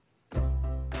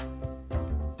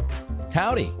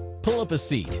Howdy. Pull up a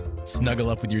seat, snuggle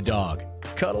up with your dog,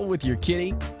 cuddle with your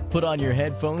kitty, put on your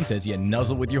headphones as you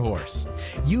nuzzle with your horse.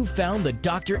 You've found the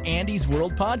Dr. Andy's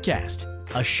World podcast,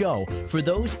 a show for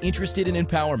those interested in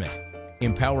empowerment,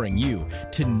 empowering you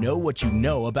to know what you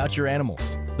know about your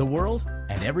animals, the world,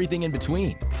 and everything in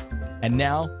between. And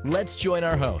now, let's join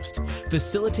our host,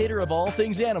 facilitator of all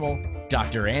things animal,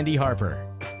 Dr. Andy Harper.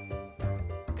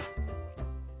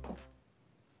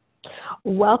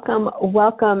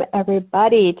 Welcome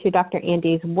everybody to Dr.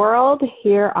 Andy's World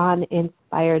here on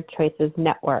Inspired Choices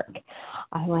Network.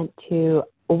 I want to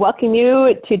welcome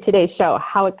you to today's show.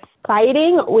 How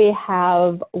exciting. We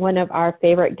have one of our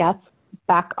favorite guests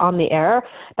back on the air,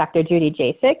 Dr. Judy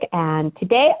Jasek. And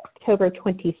today, October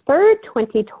 23rd,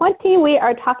 2020, we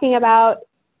are talking about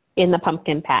in the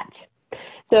pumpkin patch.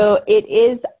 So it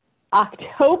is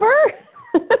October.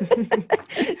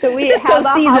 So we have a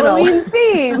Halloween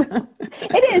theme.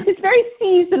 It is. It's very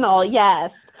seasonal,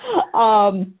 yes.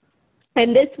 And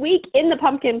this week in the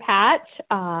pumpkin patch,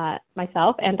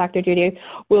 myself and Dr. Judy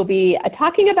will be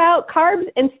talking about carbs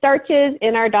and starches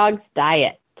in our dog's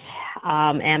diet.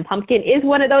 And pumpkin is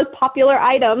one of those popular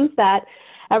items that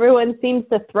everyone seems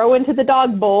to throw into the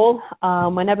dog bowl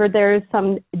whenever there's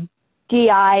some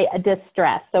GI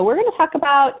distress. So we're going to talk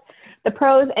about the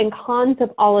pros and cons of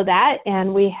all of that,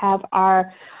 and we have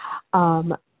our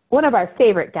one of our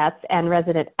favorite guests and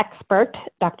resident expert,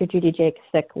 Dr. Judy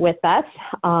Jasek, with us,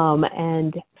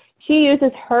 and she uses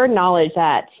her knowledge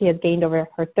that she has gained over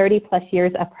her 30-plus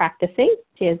years of practicing.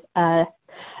 She is a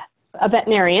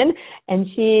veterinarian, and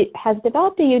she has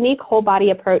developed a unique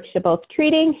whole-body approach to both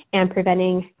treating and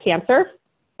preventing cancer,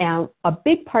 and a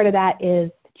big part of that is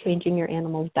changing your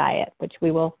animal's diet, which we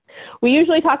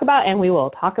usually talk about, and we will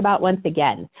talk about once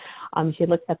again. She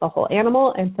looks at the whole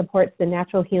animal and supports the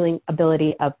natural healing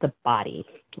ability of the body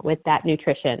with that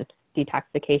nutrition,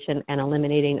 detoxification, and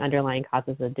eliminating underlying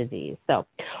causes of disease. So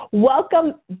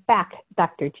welcome back,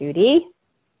 Dr. Judy.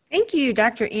 Thank you,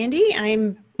 Dr. Andy.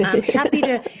 I'm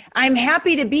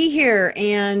happy to be here,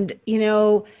 and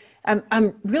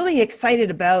I'm really excited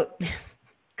about this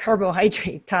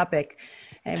carbohydrate topic.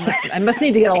 I must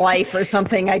need to get a life or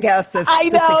something, I guess, if I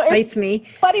know, this excites me.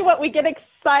 Funny what we get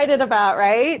excited about,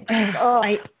 right? Oh.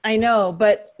 I know,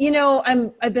 but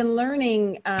I've been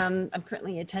learning. I'm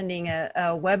currently attending a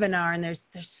webinar, and there's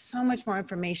so much more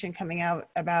information coming out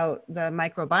about the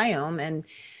microbiome, and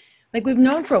like we've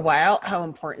known for a while how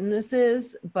important this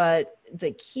is, but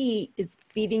the key is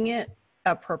feeding it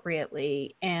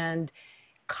appropriately, and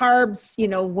carbs,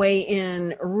 weigh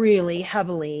in really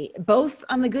heavily, both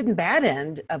on the good and bad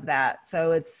end of that.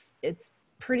 So it's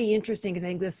pretty interesting because I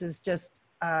think this is just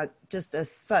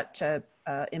such a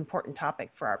important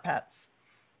topic for our pets.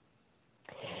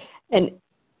 And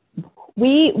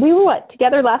we were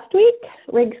together last week?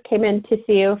 Riggs came in to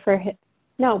see you for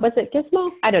was it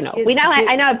Gizmo? I don't know.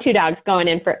 I now have two dogs going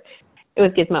in for. It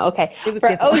was Gizmo. Okay, it was for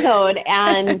Gizmo. Ozone,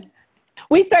 and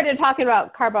we started talking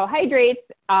about carbohydrates.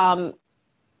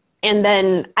 And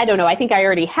then, I don't know, I think I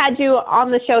already had you on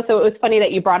the show, so it was funny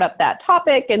that you brought up that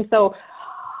topic. And so,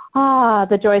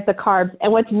 the joys of carbs.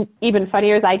 And what's even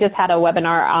funnier is I just had a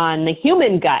webinar on the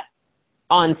human gut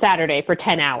on Saturday for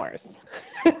 10 hours.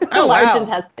 Oh, Large wow.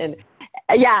 intestine.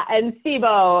 Yeah, and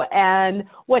SIBO and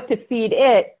what to feed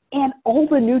it. And all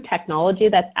the new technology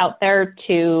that's out there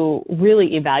to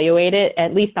really evaluate it,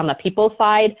 at least on the people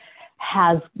side,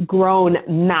 has grown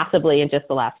massively in just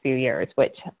the last few years,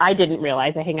 which I didn't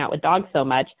realize. I hang out with dogs so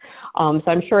much. So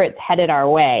I'm sure it's headed our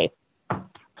way.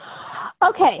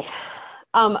 Okay.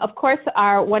 Of course,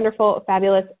 our wonderful,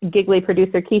 fabulous, giggly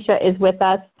producer, Keisha, is with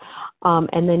us.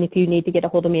 And then if you need to get a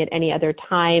hold of me at any other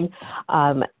time,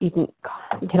 you can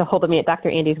get a hold of me at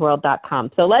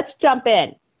drandysworld.com. So let's jump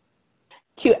in.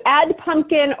 To add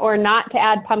pumpkin or not to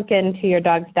add pumpkin to your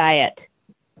dog's diet?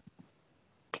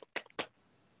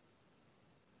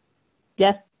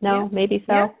 Yes, no, maybe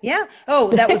so. Yeah.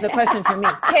 Oh, that was a question for me.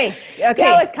 Okay. That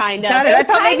was kind of. Got it. I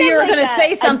thought maybe you were going to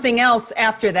say something else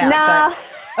after that. No.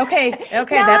 But okay. No,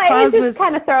 That pause was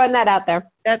kind of throwing that out there.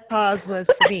 That pause was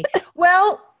for me.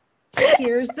 Well,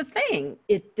 here's the thing.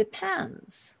 It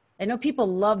depends. I know people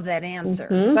love that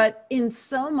answer, but in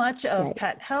so much of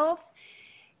pet health,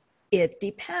 it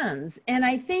depends. And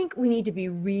I think we need to be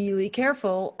really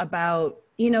careful about,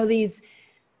 these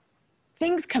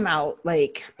things come out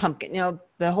like pumpkin,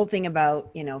 the whole thing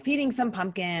about, feeding some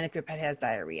pumpkin if your pet has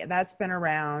diarrhea. That's been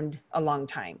around a long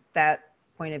time, that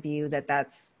point of view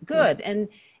that's good. And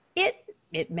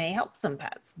it may help some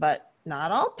pets, but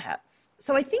not all pets.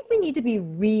 So I think we need to be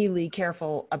really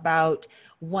careful about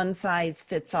one size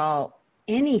fits all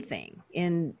anything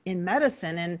in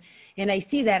medicine. And I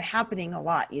see that happening a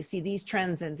lot. You see these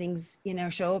trends and things,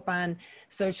 show up on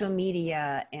social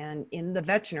media and in the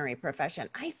veterinary profession.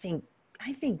 I think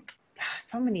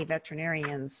so many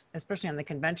veterinarians, especially on the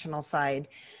conventional side,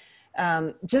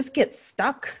 just get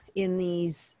stuck in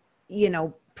these,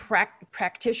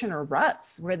 practitioner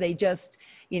ruts where they just,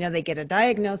 they get a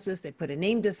diagnosis, they put a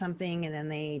name to something, and then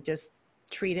they just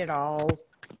treat it all,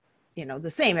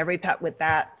 the same. Every pet with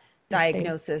that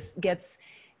diagnosis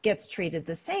gets treated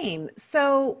the same.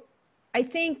 So I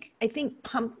think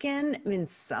pumpkin,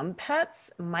 some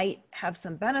pets might have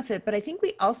some benefit, but I think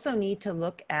we also need to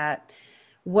look at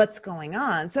what's going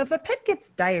on. So if a pet gets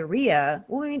diarrhea,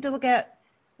 we need to look at,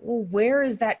 where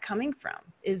is that coming from?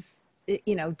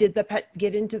 Did the pet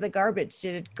get into the garbage?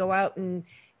 Did it go out and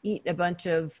eat a bunch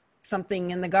of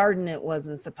something in the garden it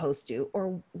wasn't supposed to?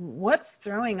 Or what's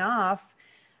throwing off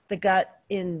the gut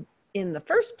in the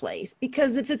first place?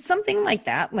 Because if it's something like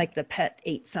that, like the pet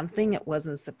ate something it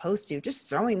wasn't supposed to, just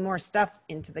throwing more stuff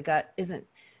into the gut isn't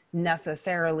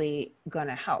necessarily going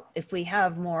to help. If we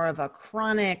have more of a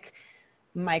chronic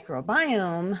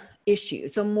microbiome issue,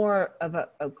 so more of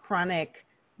a chronic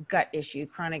gut issue,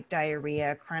 chronic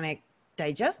diarrhea, chronic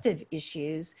digestive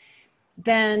issues,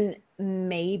 then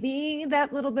maybe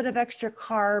that little bit of extra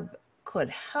carb could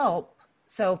help.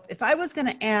 So if I was going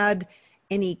to add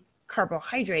any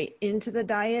carbohydrate into the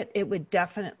diet, it would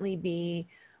definitely be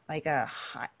like a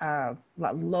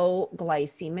low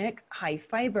glycemic, high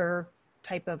fiber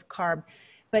type of carb,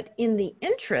 but in the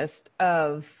interest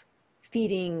of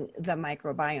feeding the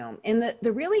microbiome. And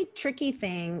the really tricky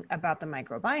thing about the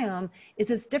microbiome is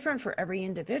it's different for every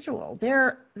individual.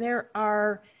 There's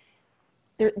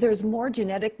more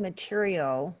genetic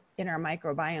material in our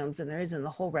microbiomes than there is in the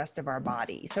whole rest of our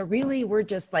body. So really, we're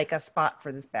just like a spot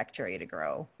for this bacteria to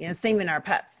grow. Same in our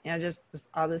pets, just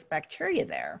all this bacteria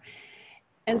there.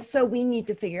 And so we need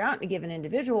to figure out in a given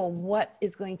individual what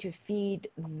is going to feed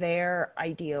their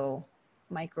ideal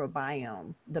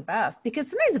microbiome the best. Because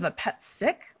sometimes if a pet's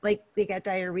sick, like they got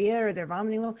diarrhea or they're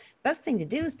vomiting a little, best thing to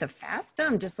do is to fast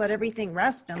them. Just let everything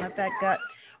rest and let that gut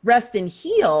rest and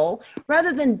heal,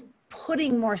 rather than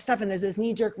putting more stuff in. There's this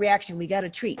knee-jerk reaction. We got to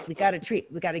treat, we got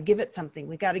to give it something,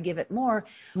 we got to give it more.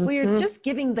 Well, you're just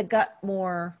giving the gut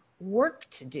more work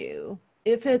to do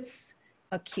if it's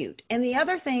acute. And the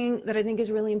other thing that I think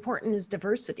is really important is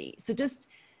diversity. So just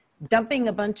dumping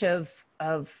a bunch of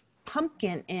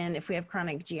pumpkin in, if we have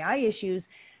chronic GI issues,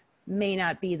 may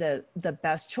not be the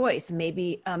best choice.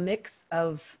 Maybe a mix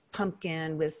of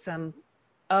pumpkin with some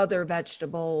other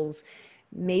vegetables,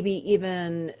 maybe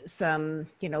even some,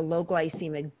 low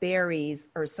glycemic berries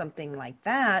or something like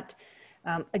that.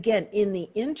 Again, in the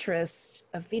interest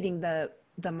of feeding the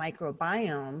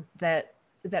microbiome that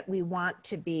we want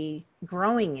to be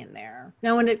growing in there.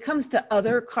 Now, when it comes to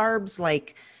other carbs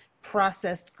like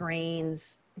processed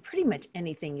grains, pretty much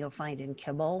anything you'll find in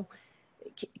kibble.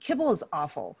 Kibble is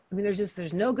awful.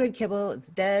 There's no good kibble. It's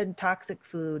dead, toxic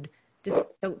food. Just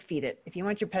don't feed it. If you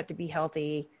want your pet to be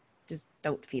healthy, just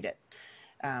don't feed it.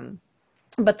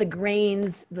 But the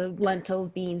grains, the lentils,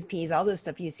 beans, peas, all this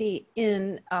stuff you see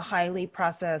in a highly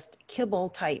processed kibble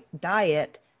type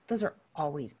diet, those are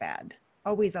always bad.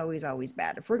 Always, always, always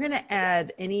bad. If we're going to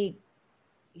add any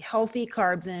healthy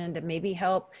carbs in to maybe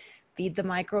help feed the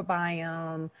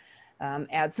microbiome,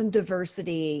 add some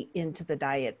diversity into the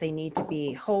diet, they need to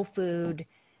be whole food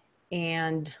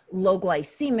and low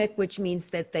glycemic, which means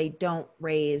that they don't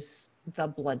raise the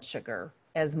blood sugar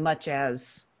as much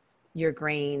as your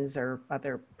grains or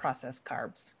other processed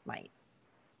carbs might.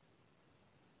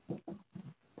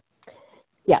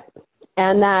 Yeah.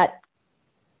 And that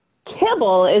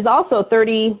kibble is also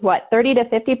 30 to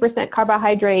 50%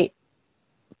 carbohydrate,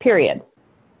 period,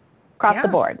 across the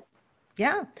board.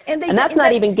 Yeah. And that's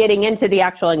not even getting into the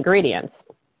actual ingredients.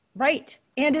 Right.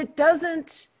 And it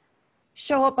doesn't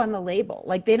show up on the label.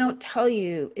 Like they don't tell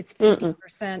you it's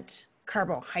 50%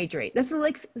 carbohydrate. This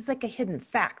is it's like a hidden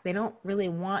fact. They don't really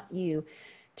want you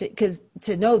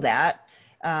to know that,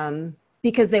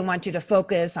 because they want you to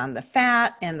focus on the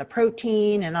fat and the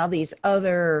protein and all these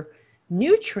other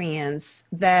nutrients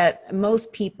that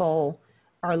most people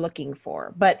are looking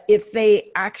for. But if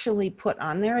they actually put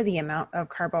on there the amount of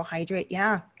carbohydrate,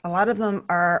 a lot of them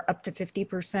are up to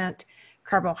 50%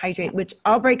 carbohydrate, which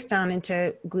all breaks down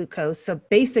into glucose. So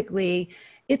basically,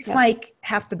 it's like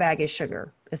half the bag is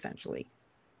sugar, essentially.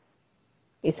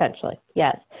 Essentially,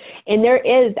 yes. And there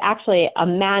is actually a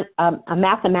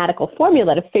mathematical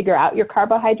formula to figure out your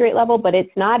carbohydrate level, but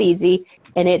it's not easy,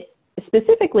 and it's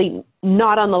specifically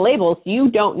not on the labels. You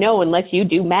don't know unless you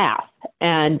do math.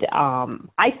 And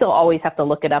I still always have to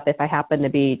look it up if I happen to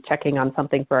be checking on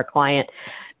something for a client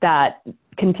that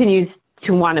continues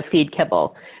to want to feed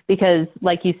kibble. Because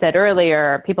like you said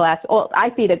earlier, people ask, oh,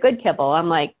 I feed a good kibble. I'm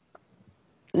like,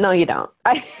 no, you don't.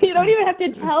 You don't even have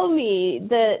to tell me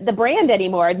the brand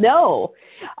anymore. No.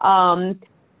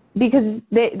 Because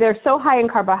they're so high in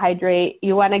carbohydrate.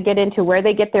 You want to get into where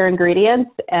they get their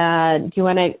ingredients, and you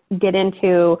want to get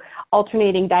into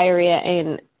alternating diarrhea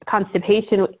and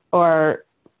constipation or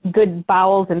good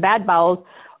bowels and bad bowels.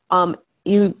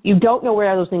 You don't know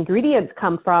where those ingredients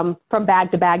come from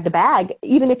bag to bag to bag,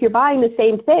 even if you're buying the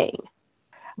same thing.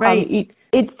 Right.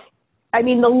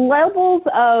 The levels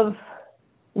of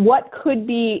what could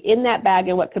be in that bag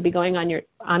and what could be going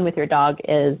on with your dog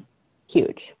is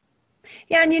huge.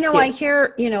 Yeah, and I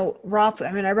hear, raw food.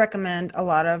 I mean, I recommend a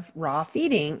lot of raw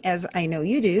feeding, as I know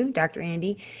you do, Dr.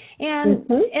 Andi.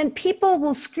 And people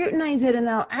will scrutinize it and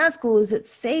they'll ask, well, is it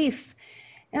safe?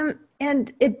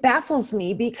 And it baffles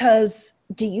me, because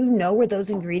do you know where those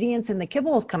ingredients in the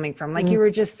kibble is coming from? Like you were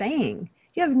just saying,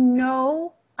 you have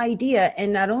no idea.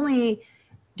 And not only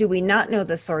do we not know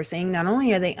the sourcing, not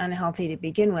only are they unhealthy to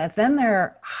begin with, then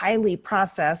they're highly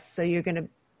processed. So you're going to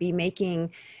be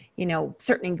making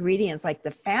certain ingredients like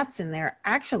the fats in there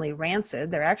actually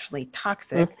rancid. They're actually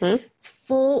toxic. It's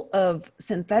full of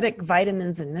synthetic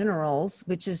vitamins and minerals,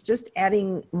 which is just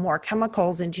adding more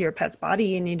chemicals into your pet's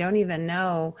body, and you don't even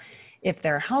know if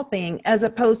they're helping, as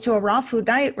opposed to a raw food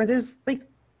diet where there's like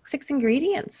 6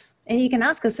 ingredients. And you can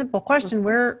ask a simple question,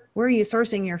 where are you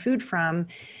sourcing your food from?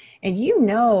 And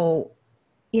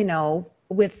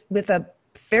with a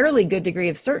fairly good degree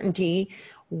of certainty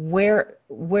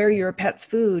where your pet's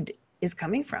food is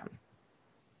coming from.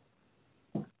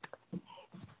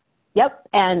 Yep.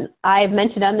 And I've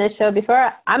mentioned on this show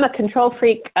before, I'm a control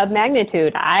freak of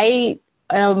magnitude. I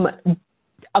am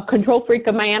a control freak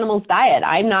of my animal's diet.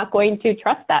 I'm not going to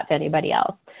trust that to anybody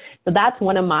else. So that's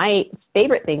one of my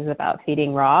favorite things about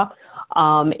feeding raw,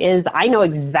 is I know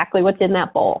exactly what's in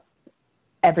that bowl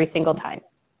every single time.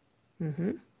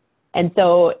 And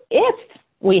so if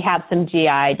we have some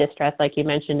GI distress, like you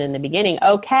mentioned in the beginning,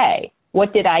 okay,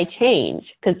 what did I change?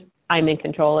 Because I'm in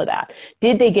control of that.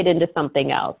 Did they get into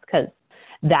something else? Because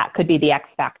that could be the X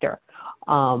factor.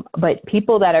 But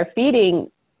people that are feeding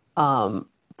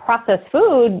processed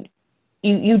food,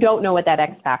 you don't know what that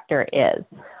X factor is.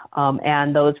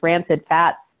 And those rancid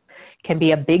fats can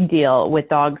be a big deal with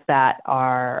dogs that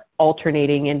are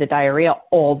alternating into diarrhea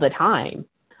all the time.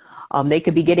 They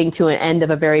could be getting to an end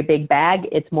of a very big bag.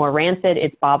 It's more rancid.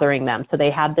 It's bothering them. So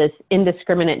they have this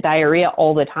indiscriminate diarrhea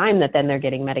all the time that then they're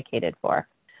getting medicated for.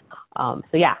 So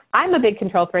yeah, I'm a big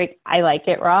control freak. I like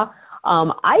it raw.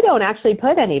 I don't actually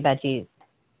put any veggies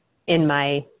in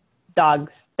my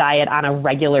dog's diet on a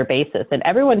regular basis. And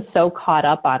everyone's so caught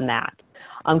up on that.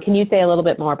 Can you say a little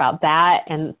bit more about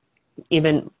that, and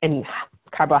even in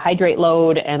carbohydrate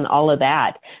load and all of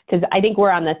that? Because I think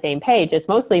we're on the same page. It's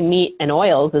mostly meat and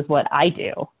oils is what I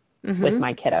do with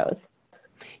my kiddos.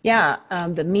 Yeah,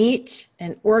 the meat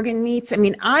and organ meats. I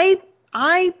mean, I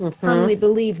firmly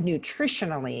believe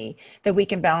nutritionally that we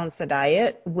can balance the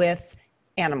diet with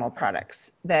animal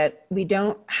products, that we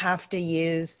don't have to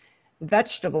use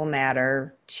vegetable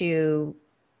matter to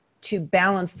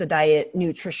balance the diet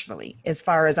nutritionally, as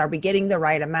far as are we getting the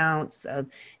right amounts of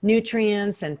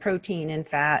nutrients and protein and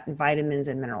fat and vitamins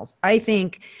and minerals. I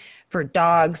think for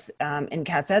dogs and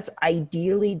cats, that's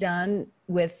ideally done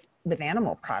with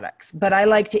animal products. But I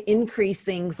like to increase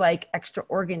things like extra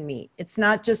organ meat. It's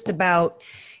not just about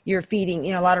you're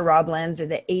feeding, a lot of raw blends are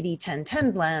the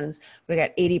 80-10-10 blends. We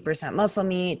got 80% muscle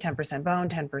meat, 10% bone,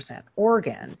 10%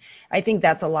 organ. I think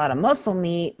that's a lot of muscle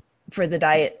meat for the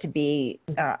diet to be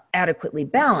adequately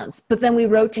balanced. But then we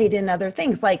rotate in other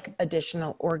things like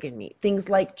additional organ meat, things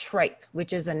like tripe,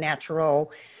 which is a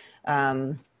natural,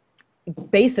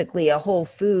 basically a whole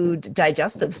food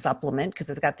digestive supplement, because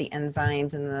it's got the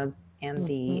enzymes and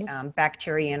the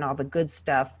bacteria and all the good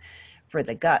stuff for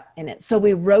the gut in it. So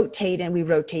we rotate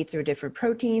through different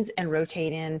proteins and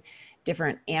rotate in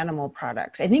different animal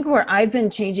products. I think where I've been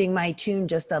changing my tune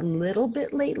just a little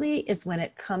bit lately is when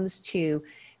it comes to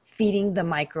feeding the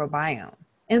microbiome.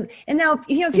 And now, if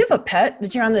you have a pet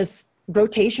that you're on this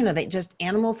rotation of just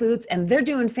animal foods and they're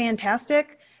doing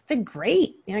fantastic, then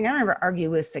great. I don't ever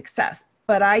argue with success,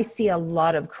 but I see a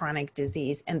lot of chronic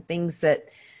disease and things that,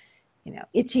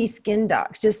 itchy skin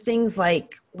dogs, just things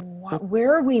like,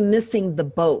 where are we missing the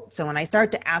boat? So when I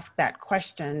start to ask that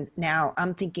question, now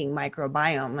I'm thinking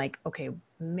microbiome, like, okay,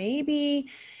 maybe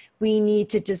we need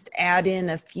to just add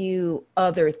in a few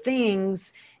other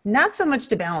things, not so much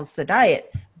to balance the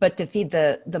diet, but to feed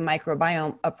the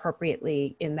microbiome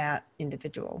appropriately in that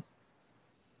individual.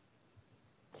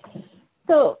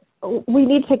 So we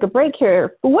need to take a break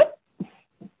here.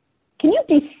 Can you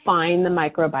define the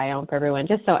microbiome for everyone,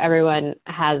 just so everyone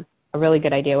has a really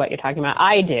good idea what you're talking about?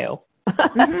 I do.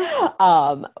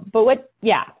 Mm-hmm.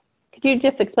 Could you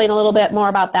just explain a little bit more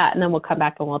about that, and then we'll come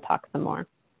back and we'll talk some more.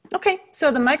 Okay,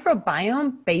 so the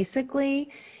microbiome basically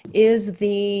is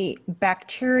the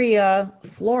bacteria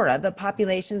flora, the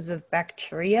populations of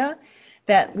bacteria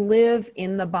that live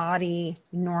in the body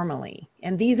normally.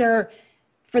 And these are,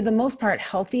 for the most part,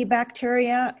 healthy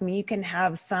bacteria. I mean, you can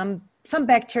have some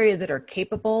bacteria that are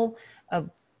capable of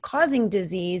causing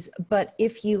disease, but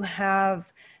if you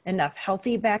have enough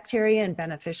healthy bacteria and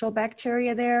beneficial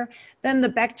bacteria there, then the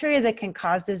bacteria that can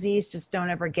cause disease just don't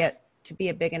ever get to be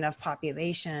a big enough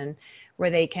population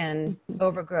where they can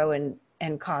overgrow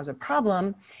and cause a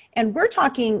problem. And we're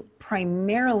talking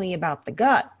primarily about the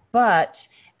gut, but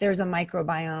there's a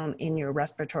microbiome in your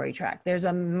respiratory tract. There's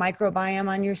a microbiome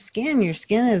on your skin. Your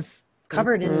skin is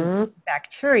covered in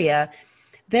bacteria.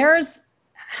 There's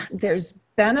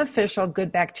beneficial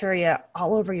good bacteria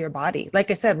all over your body.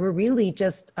 Like I said, we're really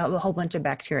just a whole bunch of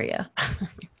bacteria.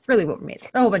 Really what we're made of,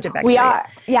 a whole bunch of bacteria. We are,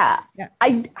 yeah.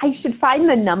 I should find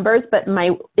the numbers, but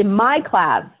in my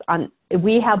class,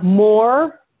 we have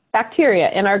more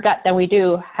bacteria in our gut than we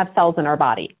do have cells in our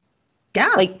body.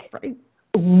 Yeah. Right.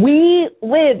 We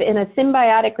live in a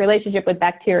symbiotic relationship with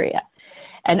bacteria.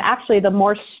 And actually, the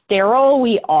more sterile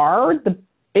we are, the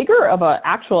bigger of an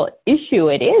actual issue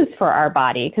it is for our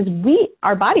body, because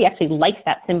our body actually likes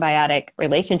that symbiotic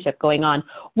relationship going on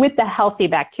with the healthy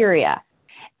bacteria.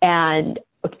 And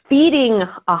feeding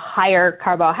a higher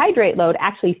carbohydrate load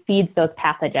actually feeds those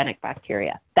pathogenic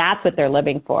bacteria. That's what they're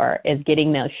living for, is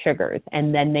getting those sugars.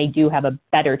 And then they do have a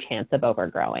better chance of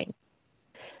overgrowing.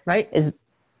 Right.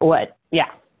 Right?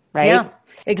 Yeah,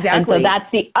 exactly. And so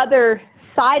that's the other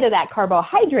side of that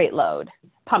carbohydrate load: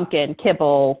 pumpkin,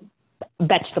 kibble,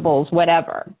 vegetables,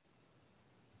 whatever.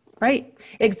 Right.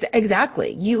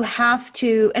 Exactly. You have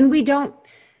to, and we don't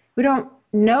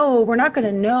know, we're not going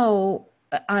to know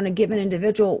on a given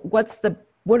individual what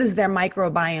does their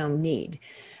microbiome need.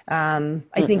 I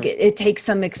think it takes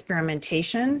some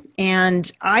experimentation,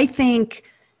 and I think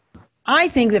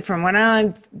that from what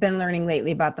I've been learning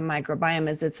lately about the microbiome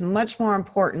is it's much more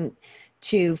important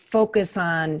to focus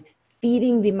on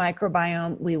feeding the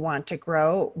microbiome we want to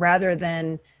grow rather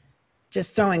than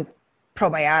just throwing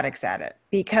probiotics at it.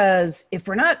 Because if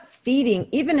we're not feeding,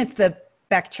 even if the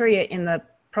bacteria in the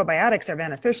probiotics are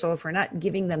beneficial, if we're not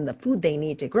giving them the food they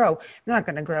need to grow, they're not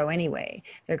going to grow anyway.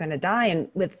 They're going to die. And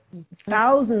with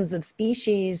thousands of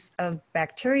species of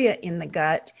bacteria in the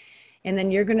gut, and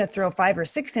then you're going to throw 5 or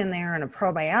 6 in there in a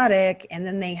probiotic, and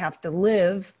then they have to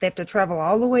travel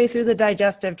all the way through the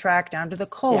digestive tract down to the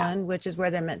colon, which is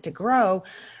where they're meant to grow.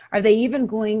 Are they even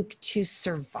going to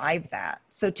survive that?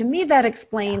 So to me, that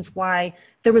explains why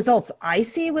the results I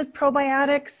see with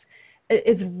probiotics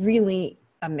is really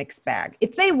a mixed bag.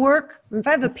 If they work, if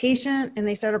I have a patient and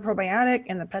they start a probiotic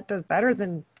and the pet does better,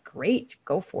 then great,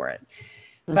 go for it.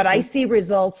 But I see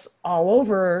results all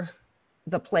over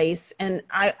the place, and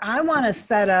I want to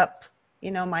set up,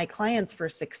 my clients for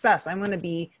success. I want to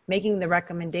be making the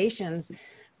recommendations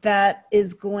that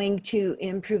is going to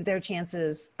improve their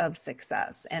chances of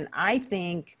success. And I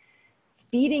think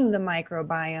feeding the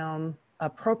microbiome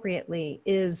appropriately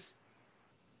is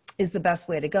the best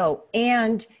way to go.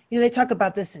 And they talk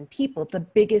about this in people. The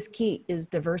biggest key is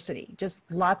diversity,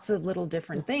 just lots of little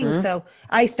different things. So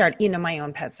I start, my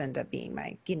own pets end up being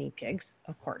my guinea pigs,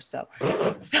 of course. So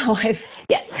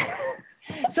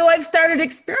I've started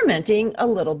experimenting a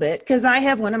little bit, because I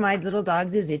have one of my little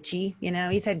dogs is itchy.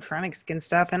 He's had chronic skin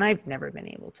stuff, and I've never been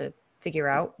able to figure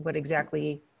out what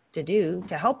exactly to do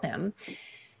to help him.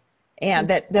 And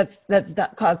that's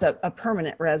not caused a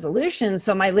permanent resolution.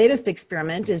 So my latest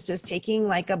experiment is just taking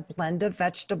like a blend of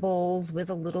vegetables with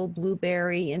a little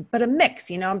blueberry, but a mix.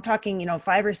 I'm talking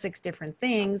 5 or 6 different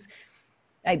things.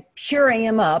 I puree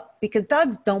them up, because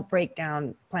dogs don't break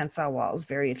down plant cell walls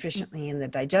very efficiently in the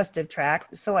digestive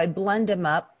tract. So I blend him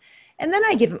up, and then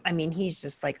I give him, he's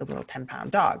just like a little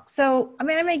 10-pound dog. So,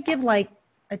 I may give like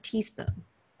a teaspoon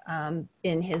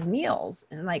in his meals,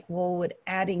 and would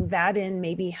adding that in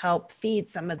maybe help feed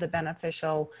some of the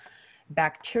beneficial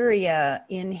bacteria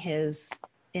in his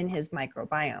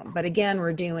microbiome. But again,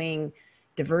 we're doing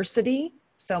diversity,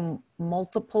 so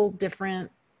multiple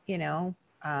different,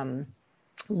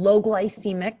 low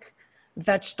glycemic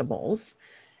vegetables,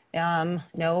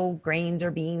 no grains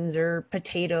or beans or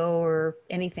potato or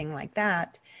anything like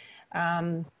that.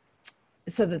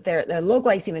 so that they're low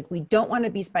glycemic. We don't want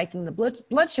to be spiking the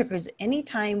blood sugars.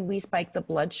 Anytime we spike the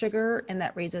blood sugar and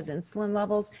that raises insulin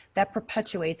levels, that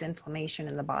perpetuates inflammation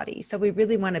in the body. So we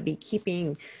really want to be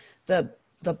keeping the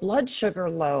blood sugar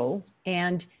low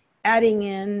and adding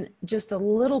in just a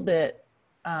little bit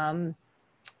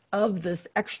of this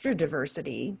extra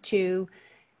diversity to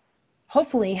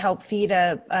hopefully help feed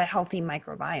a healthy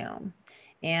microbiome.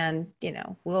 And,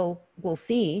 we'll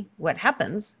see what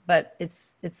happens, but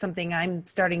it's something I'm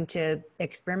starting to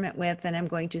experiment with, and I'm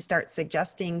going to start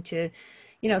suggesting to,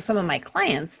 some of my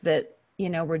clients that,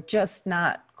 we're just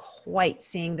not quite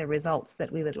seeing the results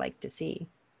that we would like to see.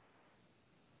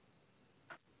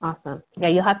 Awesome. Yeah,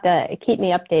 you'll have to keep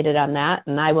me updated on that,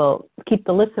 and I will keep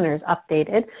the listeners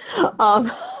updated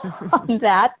on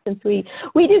that, since we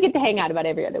do get to hang out about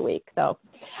every other week. So,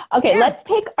 okay, Let's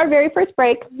take our very first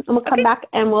break, and we'll come back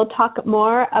and we'll talk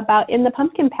more about In the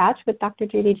Pumpkin Patch with Dr.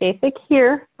 Judy Jasek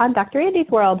here on Dr. Andy's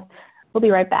World. We'll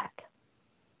be right back.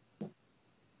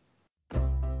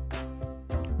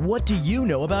 What do you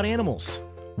know about animals?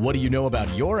 What do you know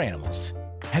about your animals?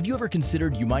 Have you ever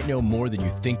considered you might know more than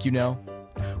you think you know?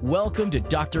 Welcome to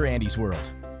Dr. Andy's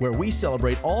World, where we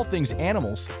celebrate all things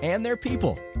animals and their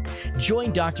people.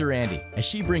 Join Dr. Andy as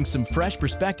she brings some fresh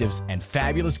perspectives and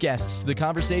fabulous guests to the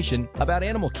conversation about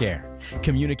animal care,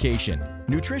 communication,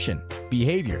 nutrition,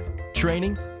 behavior,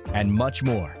 training, and much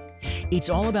more. It's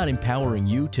all about empowering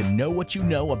you to know what you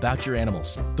know about your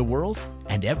animals, the world,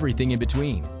 and everything in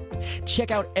between. Check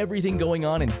out everything going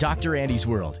on in Dr. Andy's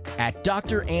World at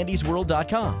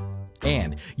drandysworld.com.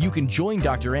 And you can join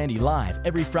Dr. Andy live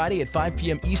every Friday at 5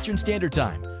 p.m. Eastern Standard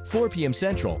Time, 4 p.m.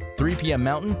 Central, 3 p.m.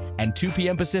 Mountain, and 2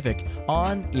 p.m. Pacific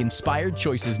on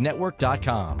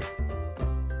InspiredChoicesNetwork.com.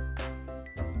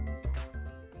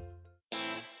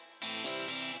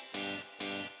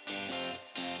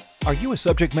 Are you a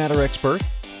subject matter expert?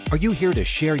 Are you here to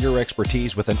share your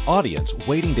expertise with an audience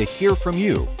waiting to hear from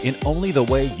you in only the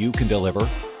way you can deliver?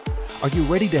 Are you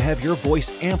ready to have your voice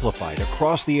amplified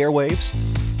across the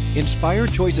airwaves?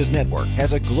 Inspired Choices Network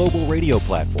has a global radio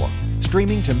platform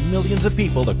streaming to millions of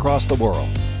people across the world.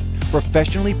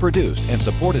 Professionally produced and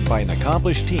supported by an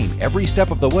accomplished team every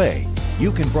step of the way,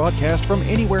 you can broadcast from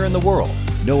anywhere in the world,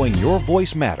 knowing your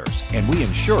voice matters, and we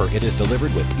ensure it is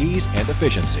delivered with ease and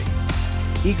efficiency.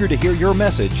 Eager to hear your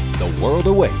message, the world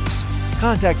awaits.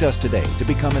 Contact us today to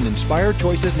become an Inspired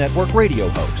Choices Network radio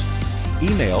host.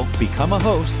 Email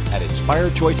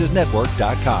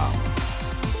becomeahost@inspiredchoicesnetwork.com.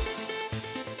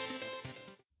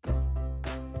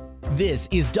 This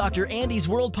is Dr. Andy's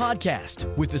World Podcast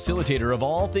with facilitator of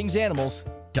all things animals,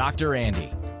 Dr.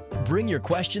 Andy. Bring your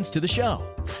questions to the show.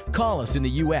 Call us in the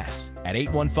U.S. at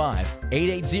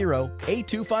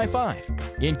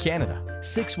 815-880-8255. In Canada,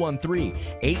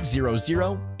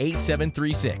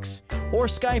 613-800-8736. Or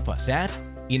Skype us at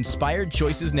Inspired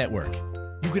Choices Network.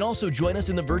 You can also join us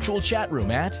in the virtual chat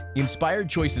room at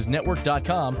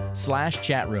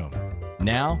inspiredchoicesnetwork.com/chatroom.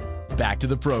 Now, back to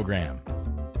the program.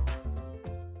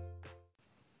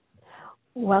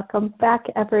 Welcome back,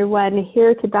 everyone,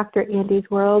 here to Dr. Andy's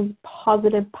World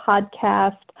Positive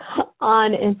Podcast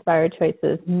on Inspired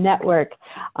Choices Network.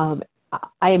 I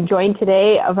am joined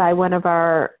today by one of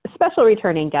our special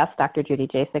returning guests, Dr. Judy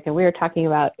Jasek, and we are talking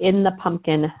about In the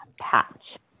Pumpkin Patch.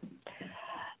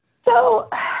 So,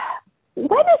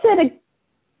 let's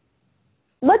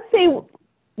say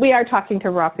we are talking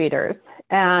to raw feeders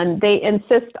and they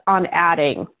insist on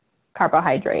adding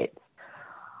carbohydrates.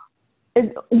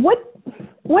 What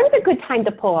is a good time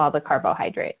to pull all the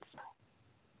carbohydrates?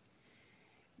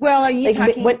 Well, are you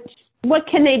talking? What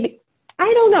can they be?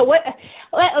 I don't know.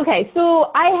 Okay,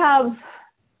 so I have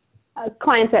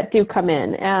clients that do come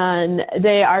in and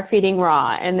they are feeding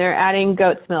raw and they're adding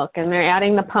goat's milk and they're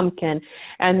adding the pumpkin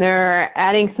and they're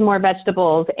adding some more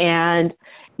vegetables, and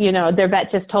their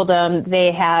vet just told them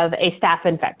they have a staph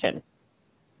infection,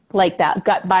 like that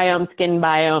gut biome, skin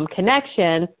biome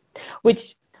connection, which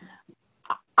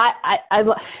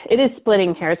it is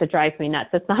splitting hairs. It drives me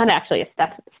nuts. It's not actually a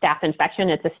staph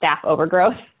infection. It's a staph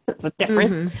overgrowth. It's a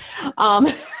difference. Mm-hmm.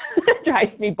 It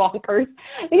drives me bonkers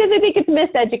because I think it's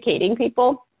miseducating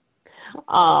people.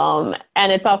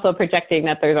 And it's also projecting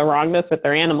that there's a wrongness with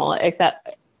their animal,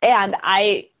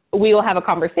 we will have a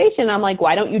conversation. I'm like,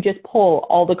 why don't you just pull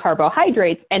all the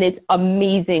carbohydrates? And it's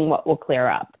amazing what will clear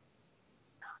up.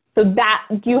 So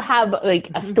do you have a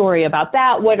story about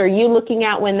that? What are you looking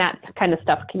at when that kind of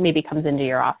stuff maybe comes into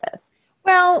your office?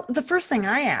 Well, the first thing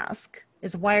I ask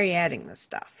is, why are you adding this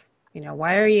stuff?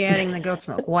 Why are you adding the goat's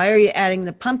milk? Why are you adding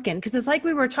the pumpkin? Because it's like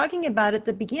we were talking about at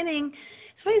the beginning.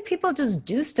 Sometimes people just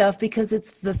do stuff because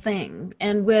it's the thing.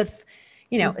 And with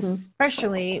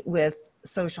especially with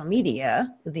social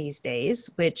media these days,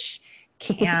 which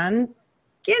can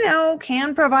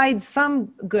provide some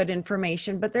good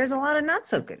information, but there's a lot of not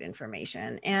so good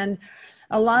information. And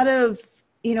a lot of,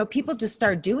 people just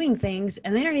start doing things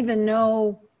and they don't even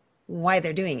know why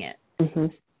they're doing it. Mm-hmm.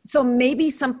 So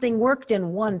maybe something worked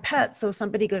in one pet. So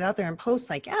somebody goes out there and posts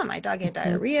like, yeah, my dog had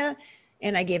diarrhea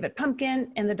and I gave it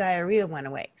pumpkin and the diarrhea went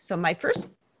away. So my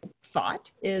first thought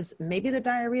is maybe the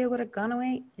diarrhea would have gone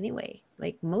away anyway.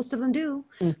 Like most of them do.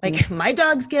 Mm-hmm. Like my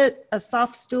dogs get a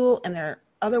soft stool and they're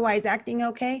otherwise acting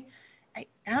okay.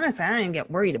 Honestly, I don't even get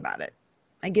worried about it.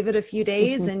 I give it a few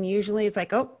days and usually it's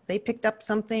like, oh, they picked up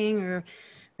something or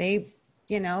they,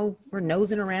 were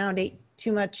nosing around, ate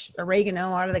too much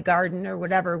oregano out of the garden or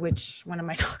whatever, which one of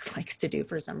my dogs likes to do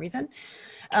for some reason.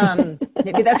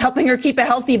 Maybe that's helping her keep a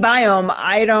healthy biome.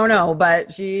 I don't know,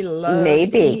 but she loves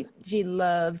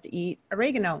to eat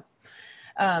oregano.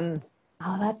 Oh,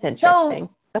 that's interesting.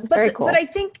 That's very cool. But I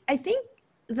think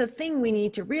the thing we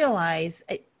need to realize,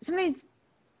 sometimes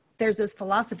there's this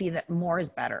philosophy that more is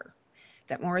better.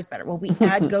 Well, we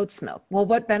add goat's milk. Well,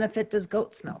 what benefit does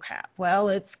goat's milk have? Well,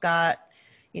 it's got,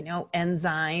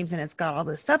 enzymes and it's got all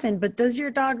this stuff in, but does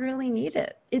your dog really need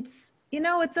it? It's,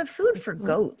 it's a food for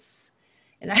goats.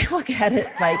 And I look at it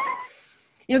like,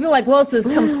 people are like, well, it's this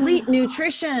complete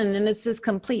nutrition and it's this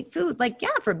complete food. Like, yeah,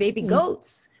 for baby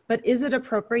goats, but is it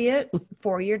appropriate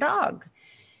for your dog?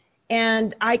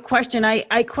 And I question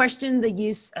the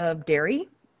use of dairy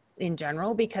in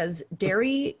general, because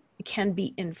dairy can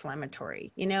be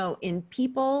inflammatory. In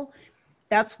people,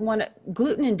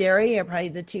 gluten and dairy are probably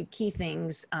the two key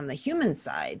things on the human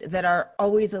side that are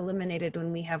always eliminated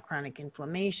when we have chronic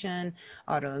inflammation,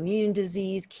 autoimmune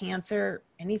disease, cancer,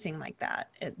 anything like that.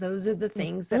 Those are the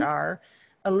things that are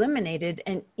eliminated.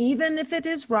 And even if it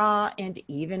is raw and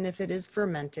even if it is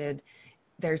fermented,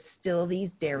 there's still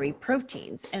these dairy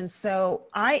proteins. And so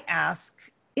I ask,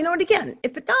 and again,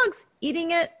 if the dog's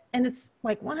eating it and it's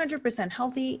like 100%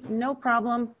 healthy, no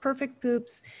problem, perfect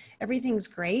poops, everything's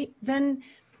great, then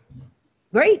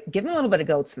great, give them a little bit of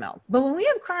goat's milk. But when we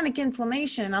have chronic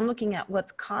inflammation, I'm looking at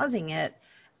what's causing it.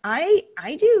 I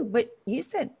do what you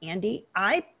said, Andy.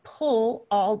 I pull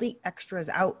all the extras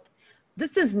out.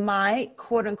 This is my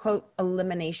quote unquote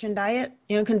elimination diet.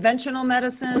 Conventional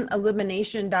medicine,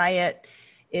 elimination diet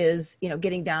is,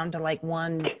 getting down to like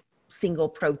one single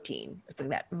protein or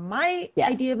something like that. My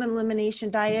idea of an elimination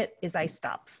diet is I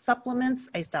stop supplements.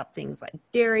 I stop things like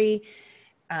dairy,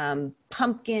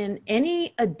 pumpkin,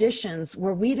 any additions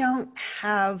where we don't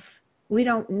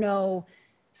know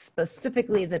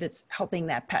specifically that it's helping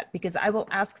that pet, because I will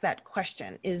ask that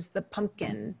question. Is the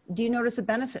pumpkin, do you notice a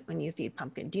benefit when you feed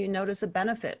pumpkin? Do you notice a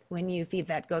benefit when you feed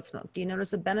that goat's milk? Do you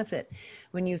notice a benefit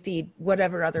when you feed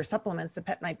whatever other supplements the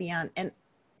pet might be on? And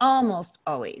almost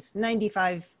always,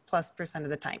 95+% of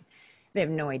the time, they have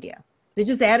no idea. They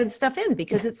just added stuff in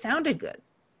because it sounded good.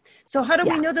 So how do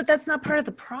we know that that's not part of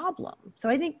the problem? So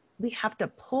I think we have to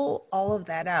pull all of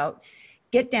that out,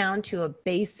 get down to a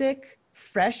basic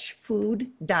fresh food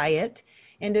diet.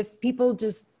 And if people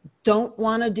just don't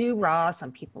want to do raw,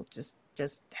 some people just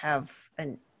have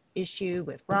an issue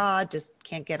with raw, just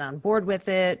can't get on board with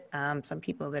it. Some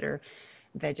people that are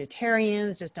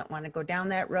vegetarians just don't want to go down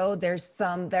that road. There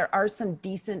are some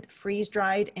decent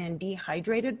freeze-dried and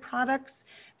dehydrated products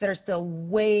that are still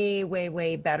way, way,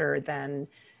 way better than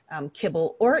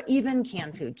kibble or even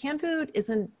canned food. Canned food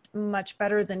isn't much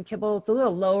better than kibble. It's a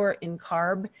little lower in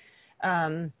carb,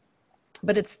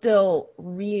 but it's still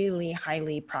really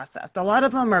highly processed. A lot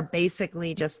of them are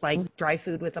basically just like dry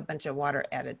food with a bunch of water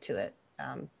added to it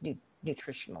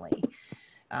nutritionally.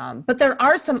 But there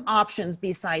are some options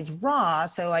besides raw.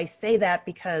 So I say that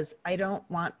because I don't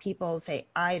want people to say,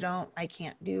 I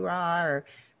can't do raw, or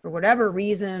for whatever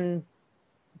reason,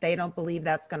 they don't believe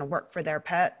that's going to work for their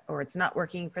pet, or it's not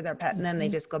working for their pet, and then they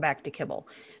just go back to kibble.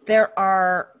 There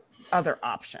are other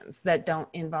options that don't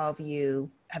involve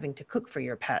you having to cook for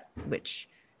your pet, which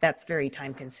that's very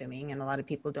time consuming. And a lot of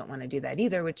people don't want to do that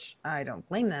either, which I don't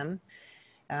blame them.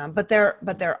 But there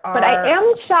are. But I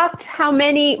am shocked how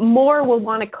many more will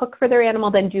want to cook for their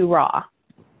animal than do raw.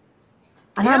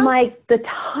 And I'm like, the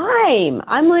time.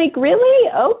 I'm like, really?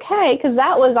 Okay, because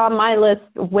that was on my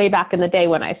list way back in the day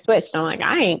when I switched. I'm like,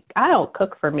 I don't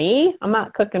cook for me. I'm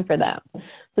not cooking for them.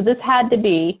 So this had to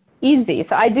be easy.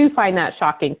 So I do find that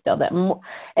shocking still.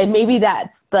 And maybe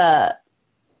that's the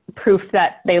proof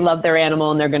that they love their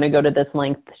animal and they're going to go to this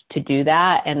length to do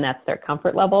that, and that's their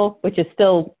comfort level, which is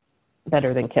still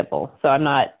better than kibble. So I'm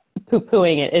not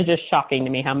poo-pooing it. It's just shocking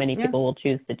to me how many people will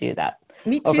choose to do that.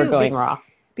 Me too. Over going raw.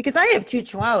 Because I have 2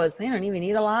 Chihuahuas. They don't even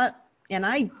eat a lot. And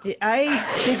I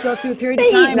did go through a period of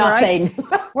time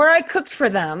where I cooked for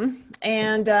them,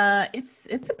 and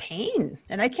it's a pain.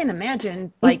 And I can't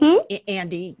imagine, like,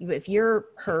 Andy, with your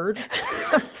herd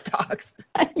of dogs.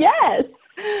 Yes.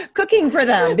 Cooking for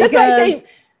them, because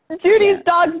Judy's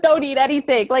dogs don't eat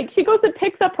anything. Like, she goes and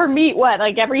picks up her meat,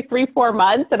 like every 3-4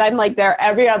 months, and I'm like there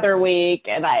every other week,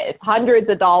 and it's hundreds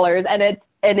of dollars, and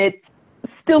it's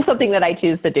still something that I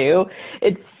choose to do.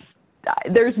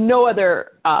 There's no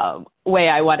other way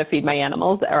I want to feed my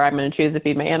animals, or I'm going to choose to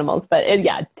feed my animals. But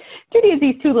Judy has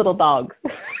these 2 little dogs.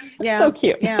 Yeah, so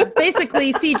cute. Yeah,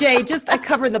 basically, CJ, I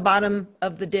cover the bottom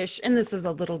of the dish, and this is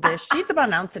a little dish. She's about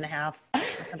 1.5 ounces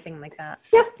or something like that.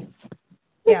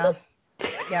 Yeah.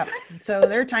 Yeah. So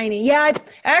they're tiny. Yeah,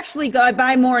 I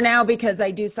buy more now because I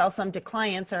do sell some to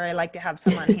clients, or I like to have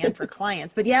some on hand for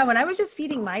clients. But yeah, when I was just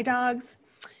feeding my dogs,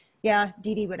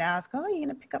 Dee Dee would ask, "Oh, are you going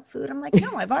to pick up food?" I'm like,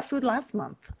 "No, I bought food last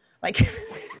month." Like,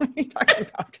 what are you talking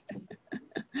about?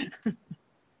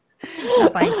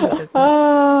 Not buying food this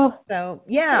month.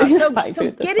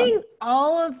 So getting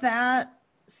all of that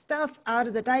stuff out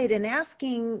of the diet and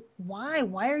asking why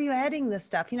are you adding this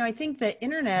stuff? I think the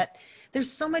internet,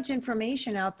 there's so much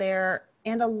information out there,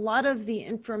 and a lot of the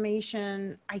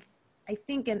information, I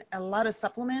think, in a lot of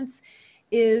supplements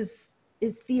is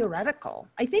theoretical.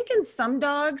 I think in some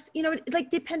dogs, like,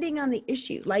 depending on the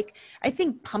issue, like, I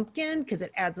think pumpkin, because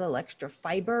it adds a little extra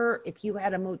fiber. If you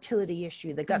had a motility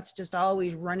issue, the gut's just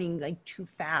always running like too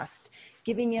fast,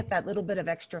 giving it that little bit of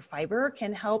extra fiber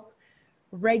can help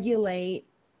regulate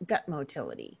gut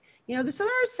motility. So there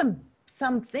are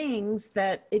some things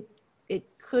that it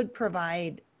could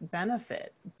provide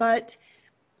benefit, but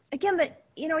again,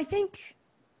 I think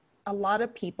a lot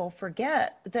of people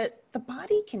forget that the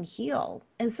body can heal,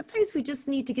 and sometimes we just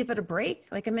need to give it a break.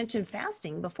 Like I mentioned,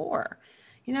 fasting before.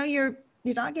 Your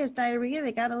dog has diarrhea,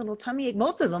 they got a little tummy ache.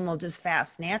 Most of them will just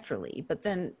fast naturally, but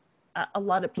then a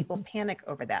lot of people panic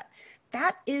over that.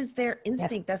 That is their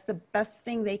instinct. That's the best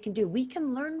thing they can do. We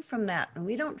can learn from that. When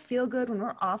we don't feel good, when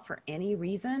we're off for any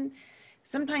reason,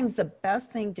 sometimes the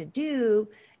best thing to do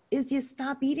is you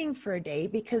stop eating for a day,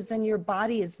 because then your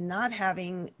body is not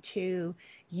having to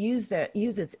use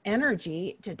its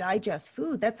energy to digest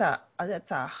food. That's a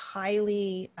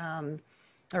highly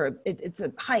it's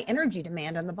a high energy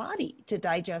demand on the body to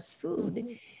digest food.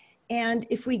 Mm-hmm. And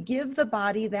if we give the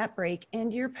body that break,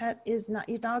 and your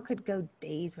dog could go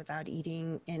days without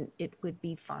eating and it would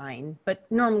be fine. But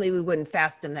normally we wouldn't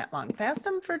fast them that long. Fast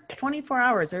them for 24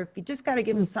 hours, or if you just got to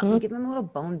give them something, give them a little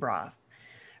bone broth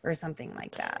or something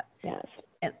like that. Yes.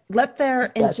 And let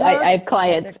their I have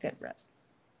clients let their good rest.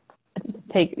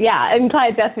 And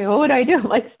clients ask me, well, what do I do? I'm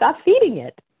like, stop feeding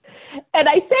it. And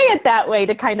I say it that way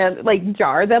to kind of like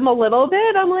jar them a little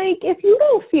bit. I'm like, if you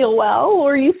don't feel well,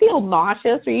 or you feel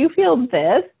nauseous, or you feel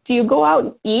this, do you go out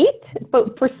and eat?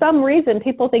 But for some reason,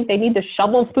 people think they need to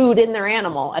shovel food in their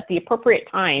animal at the appropriate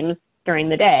times during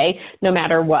the day, no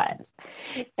matter what.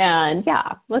 And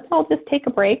let's all just take a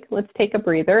break. Let's take a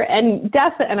breather. And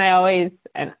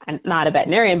I'm not a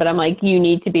veterinarian, but I'm like, you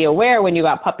need to be aware when you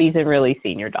got puppies and really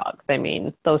senior dogs. I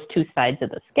mean, those 2 sides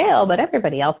of the scale, but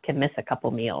everybody else can miss a couple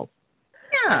meals.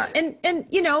 Yeah. And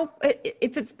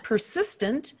if it's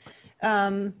persistent,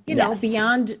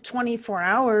 beyond 24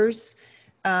 hours,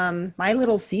 my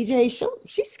little CJ,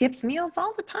 she skips meals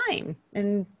all the time.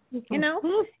 And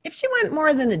if she went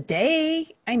more than a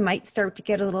day, I might start to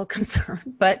get a little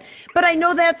concerned, but I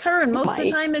know that's her. And most of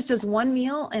the time it's just one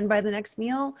meal. And by the next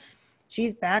meal,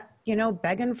 she's back,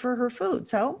 begging for her food.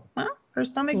 So, her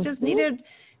stomach just needed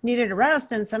a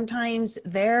rest. And sometimes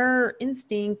their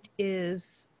instinct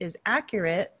is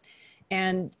accurate.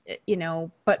 And,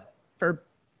 but for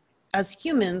us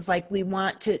humans, like, we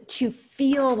want to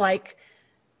feel like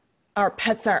our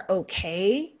pets are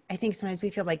okay. I think sometimes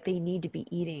we feel like they need to be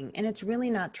eating, and it's really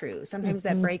not true. Sometimes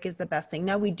that break is the best thing.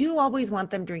 Now, we do always want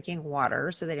them drinking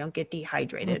water so they don't get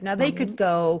dehydrated. Now, they could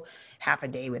go half a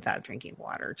day without drinking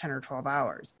water, 10 or 12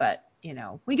 hours, but,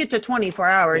 we get to 24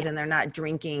 hours and they're not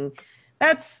drinking.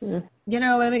 That's, then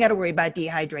we got to worry about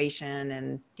dehydration,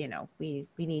 and, we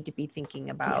need to be thinking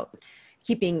about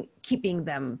keeping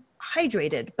them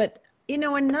hydrated. But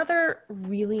another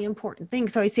really important thing,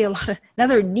 so I see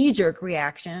another knee-jerk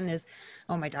reaction is,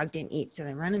 oh, my dog didn't eat, so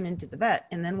they run him into the vet.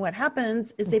 And then what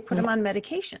happens is they put him on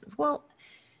medications. Well,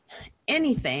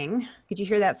 anything, could you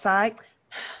hear that sigh?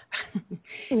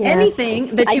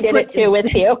 Anything that you put too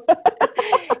with you.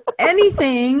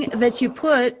 Anything that you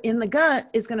put in the gut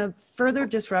is going to further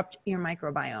disrupt your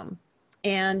microbiome.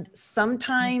 And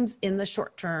sometimes in the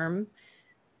short term,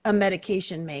 a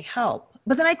medication may help.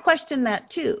 But then I question that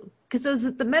too, because is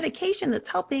it the medication that's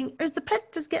helping, or is the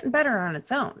pet just getting better on its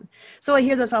own? So I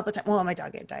hear this all the time. Well, my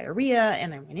dog had diarrhea,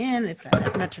 and I went in, they put on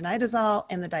metronidazole,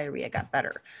 and the diarrhea got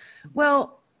better.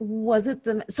 Well, was it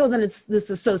so then it's this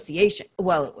association.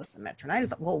 Well, it was the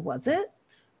metronidazole. Well, was it?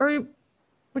 Or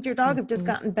would your dog have just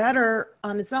gotten better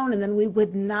on its own, and then we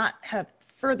would not have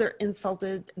further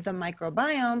insulted the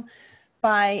microbiome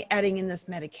by adding in this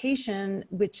medication,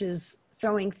 which is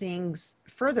throwing things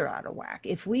further out of whack?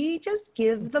 If we just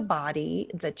give the body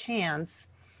the chance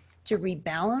to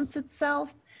rebalance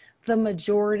itself, the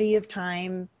majority of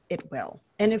time it will.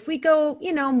 And if we go,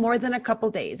 more than a couple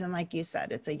days, and like you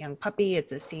said, it's a young puppy,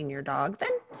 it's a senior dog,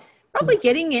 then probably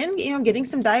getting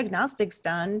some diagnostics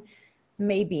done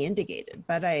may be indicated.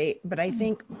 But I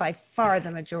think by far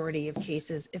the majority of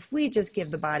cases, if we just give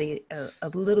the body a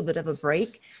little bit of a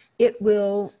break, it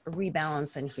will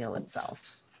rebalance and heal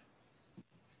itself.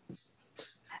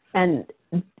 And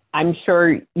I'm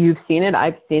sure you've seen it.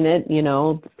 I've seen it,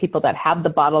 people that have the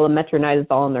bottle of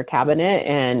metronidazole in their cabinet,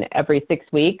 and every 6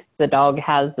 weeks the dog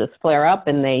has this flare up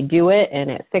and they do it and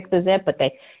it fixes it. But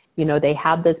they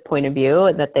have this point of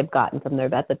view that they've gotten from their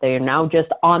vet that they are now just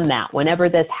on that whenever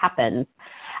this happens.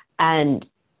 And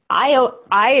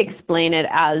I explain it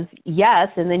as yes,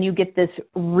 and then you get this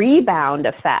rebound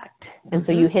effect. And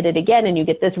so you hit it again and you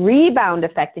get this rebound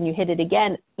effect and you hit it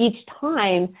again. Each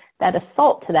time that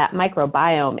assault to that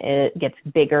microbiome, it gets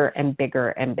bigger and bigger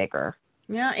and bigger.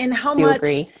 Yeah. And how Do you much?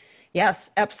 agree?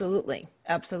 Yes, absolutely.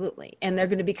 Absolutely. And they're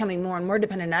going to be becoming more and more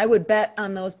dependent. I would bet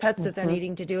on those pets that they're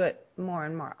needing to do it more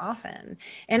and more often.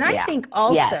 And I think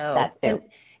also,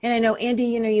 and I know, Andy,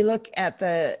 you look at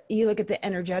the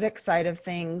energetic side of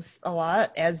things a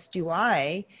lot, as do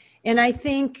I. And I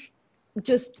think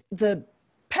just the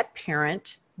pet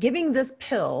parent giving this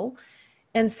pill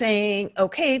and saying,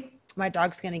 okay, my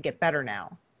dog's going to get better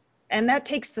now. And that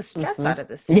takes the stress out of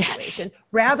the situation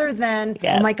rather than,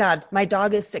 oh my God, my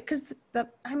dog is sick. Because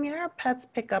our pets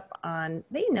pick up on,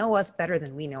 they know us better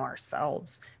than we know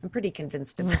ourselves. I'm pretty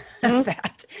convinced of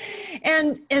that.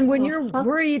 And when you're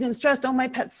worried and stressed, oh, my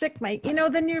pet's sick,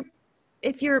 then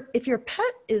if your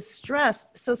pet is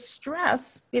stressed, so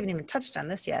stress, we haven't even touched on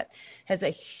this yet, has a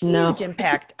huge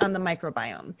impact on the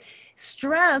microbiome.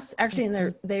 Stress, actually,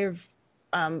 and they're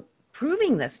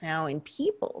proving this now in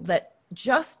people, that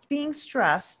just being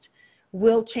stressed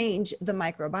will change the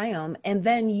microbiome, and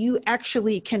then you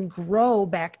actually can grow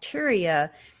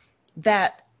bacteria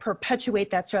that perpetuate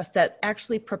that stress, that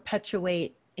actually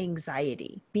perpetuate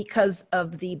anxiety because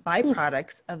of the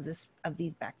byproducts of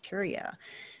these bacteria.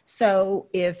 So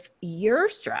if you're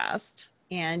stressed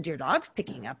and your dog's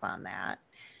picking up on that,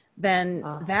 then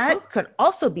that could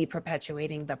also be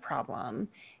perpetuating the problem.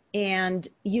 And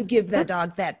you give that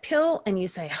dog that pill and you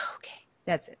say, okay,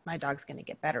 that's it, my dog's going to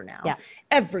get better now. Yeah.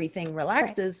 Everything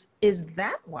relaxes. Right. Is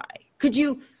that why? Could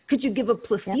you give a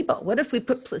placebo? What if we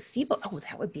put placebo? Oh,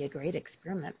 that would be a great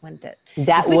experiment, wouldn't it?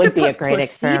 That would be a great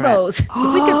experiment. If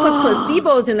we could put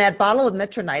placebos in that bottle of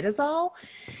metronidazole,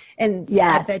 and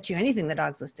I bet you anything the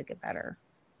dog's list to get better.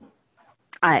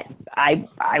 I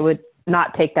would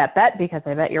not take that bet because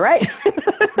I bet you're right.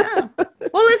 Yeah.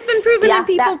 Well, it's been proven in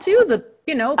people too. The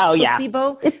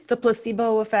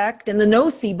placebo effect and the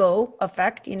nocebo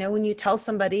effect. When you tell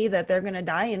somebody that they're going to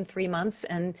die in 3 months,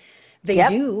 and they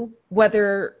do,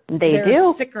 whether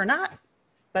they're sick or not,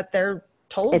 but they're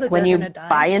told that they're going to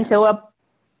die.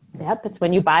 It's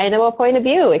when you buy into a point of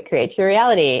view, it creates your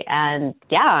reality. And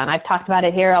and I've talked about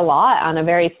it here a lot on a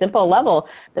very simple level.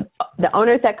 The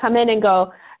owners that come in and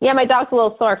go, yeah, my dog's a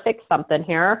little sore, fix something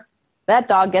here. That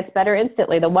dog gets better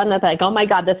instantly. The one that's like, oh my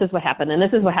God, this is what happened, and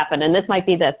this is what happened, and this might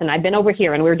be this, and I've been over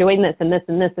here, and we're doing this, and this,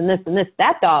 and this, and this, and this.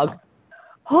 That dog,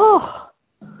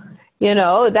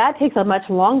 that takes a much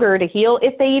longer to heal,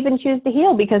 if they even choose to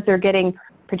heal, because they're getting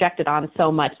projected on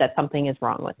so much that something is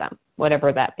wrong with them,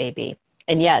 whatever that may be.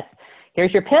 And yes,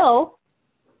 here's your pill.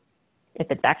 If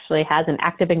it actually has an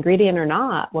active ingredient or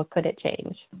not, what could it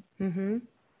change? Mm-hmm.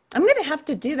 I'm going to have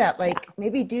to do that.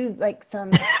 Maybe do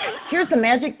some, here's the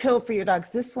magic pill for your dogs.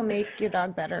 This will make your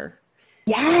dog better.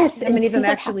 Yes. How many of them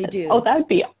actually do? Oh, that would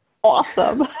be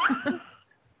awesome.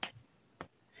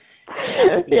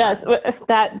 Yes,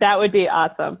 that would be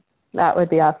awesome. That would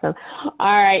be awesome.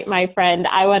 All right, my friend,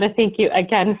 I want to thank you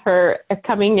again for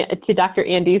coming to Dr.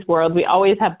 Andy's World. We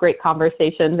always have great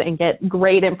conversations and get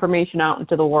great information out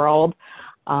into the world.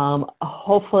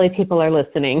 Hopefully people are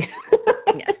listening.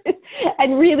 Yes.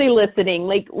 And really listening,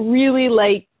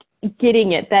 really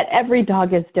getting it that every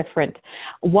dog is different.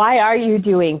 Why are you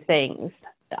doing things?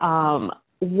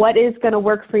 What is going to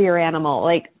work for your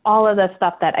animal? All of the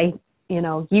stuff that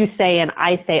you say and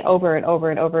I say over and over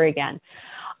and over again,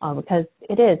 because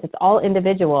it's all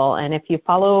individual. And if you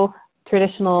follow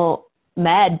traditional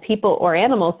med, people or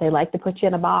animals, they like to put you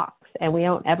in a box, and we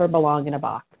don't ever belong in a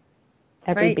box.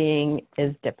 Every being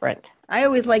is different. I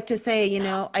always like to say,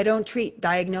 I don't treat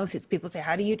diagnoses. People say,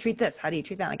 how do you treat this? How do you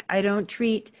treat that? Like, I don't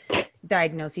treat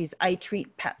diagnoses. I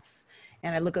treat pets.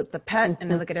 And I look at the pet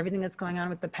and I look at everything that's going on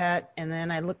with the pet. And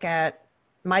then I look at,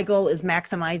 my goal is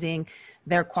maximizing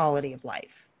their quality of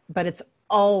life. But it's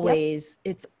always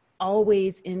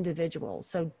individual.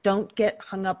 So don't get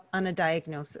hung up on a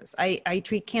diagnosis. I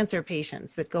treat cancer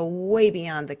patients that go way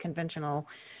beyond the conventional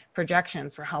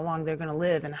projections for how long they're going to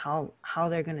live and how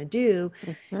they're going to do,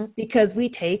 because we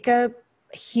take a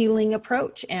healing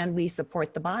approach and we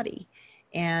support the body.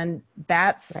 And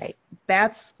that's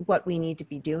what we need to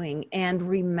be doing. And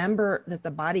remember that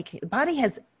the body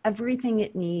has everything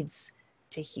it needs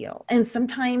to heal. And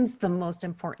sometimes the most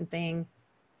important thing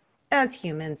as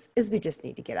humans is we just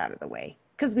need to get out of the way,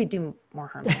 because we do more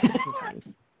harm than good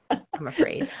sometimes. I'm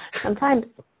afraid. Sometimes.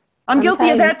 I'm guilty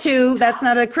of that too. That's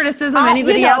not a criticism.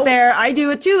 Anybody out there, I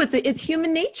do it too. It's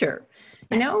human nature.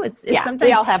 It's sometimes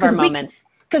we all have our moments.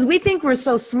 Because we think we're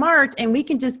so smart and we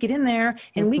can just get in there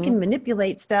and we can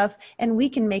manipulate stuff and we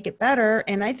can make it better.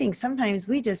 And I think sometimes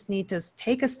we just need to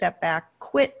take a step back,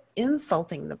 quit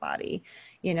insulting the body,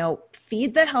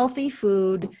 feed the healthy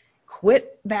food,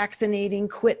 quit vaccinating,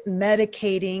 quit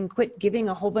medicating, quit giving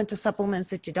a whole bunch of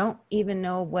supplements that you don't even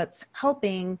know what's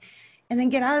helping, and then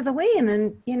get out of the way and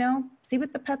then, see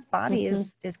what the pet's body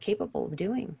is capable of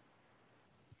doing.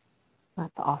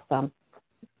 That's awesome.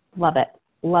 Love it.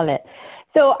 Love it.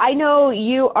 So I know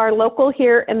you are local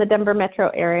here in the Denver metro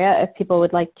area if people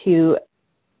would like to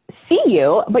see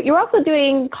you, but you're also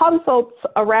doing consults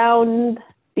around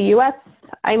the U.S.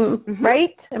 I'm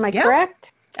right? Am I correct?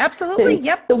 Absolutely.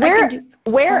 Yep. So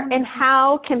where and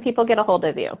how can people get a hold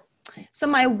of you? So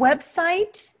my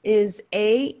website is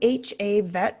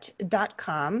ahavet.com.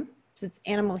 So it's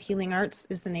Animal Healing Arts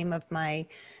is the name of my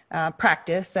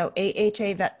practice. So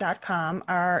ahavet.com.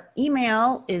 Our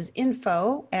email is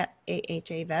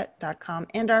info@ahavet.com.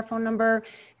 And our phone number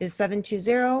is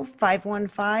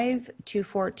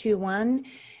 720-515-2421.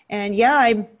 And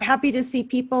I'm happy to see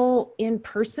people in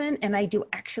person, and I do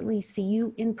actually see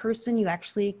you in person. You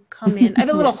actually come in. I have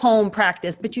a little home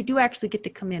practice, but you do actually get to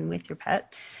come in with your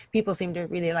pet. People seem to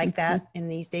really like that in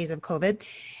these days of COVID.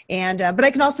 And but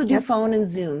I can also do phone and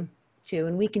Zoom too,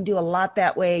 and we can do a lot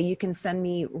that way. You can send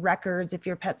me records if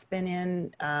your pet's been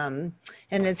in and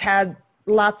has had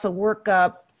lots of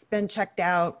workup, it's been checked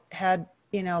out, had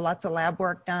lots of lab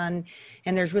work done,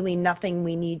 and there's really nothing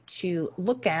we need to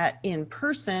look at in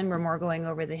person. We're more going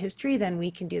over the history, then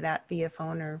we can do that via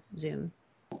phone or Zoom.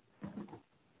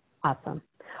 Awesome.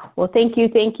 Well, thank you,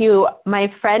 my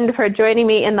friend, for joining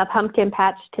me in the pumpkin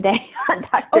patch today on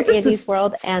Dr. Andy's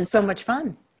World. And so much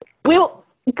fun.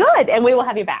 Good, and we will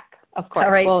have you back, of course.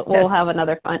 All right. We'll have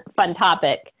another fun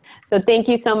topic. So thank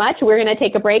you so much. We're going to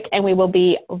take a break, and we will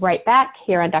be right back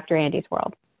here on Dr. Andy's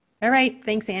World. All right.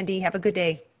 Thanks, Andy. Have a good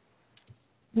day.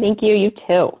 Thank you. You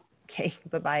too. Okay.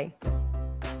 Bye-bye.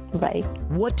 Bye.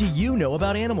 What do you know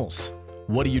about animals?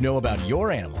 What do you know about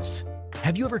your animals?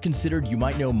 Have you ever considered you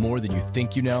might know more than you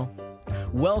think you know?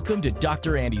 Welcome to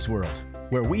Dr. Andy's World,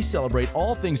 where we celebrate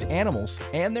all things animals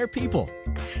and their people.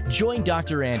 Join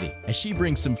Dr. Andy as she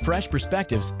brings some fresh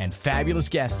perspectives and fabulous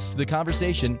guests to the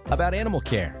conversation about animal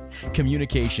care,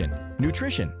 communication,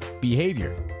 nutrition,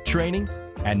 behavior, training,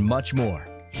 and much more.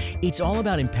 It's all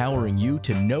about empowering you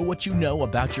to know what you know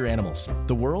about your animals,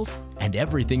 the world, and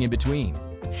everything in between.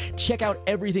 Check out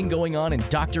everything going on in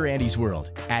Dr. Andy's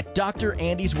World at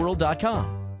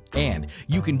drandysworld.com. And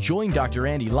you can join Dr.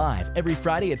 Andy live every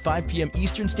Friday at 5 p.m.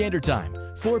 Eastern Standard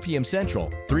Time, 4 p.m.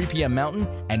 Central, 3 p.m. Mountain,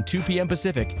 and 2 p.m.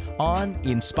 Pacific on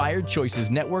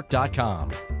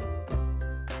InspiredChoicesNetwork.com.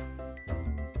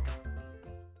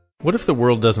 What if the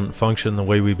world doesn't function the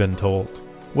way we've been told?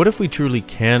 What if we truly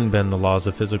can bend the laws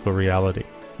of physical reality?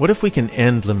 What if we can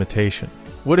end limitation?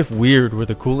 What if weird were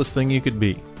the coolest thing you could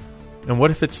be? And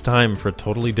what if it's time for a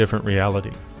totally different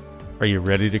reality? Are you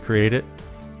ready to create it?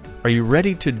 Are you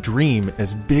ready to dream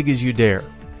as big as you dare?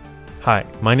 Hi,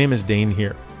 my name is Dane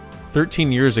here.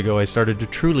 13 years ago, I started to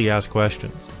truly ask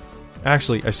questions.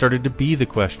 Actually, I started to be the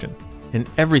question, and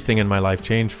everything in my life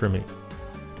changed for me.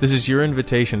 This is your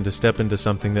invitation to step into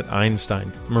something that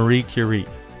Einstein, Marie Curie,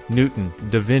 Newton,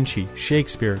 Da Vinci,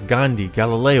 Shakespeare, Gandhi,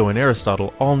 Galileo, and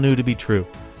Aristotle all knew to be true.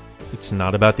 It's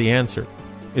not about the answer.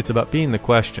 It's about being the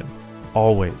question.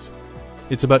 Always.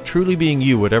 It's about truly being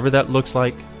you, whatever that looks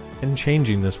like, and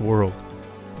changing this world.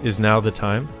 Is now the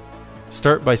time?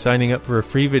 Start by signing up for a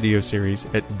free video series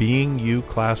at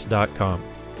beinguclass.com.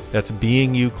 That's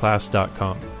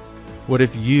beinguclass.com. What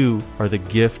if you are the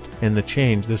gift and the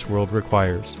change this world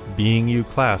requires?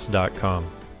 beinguclass.com.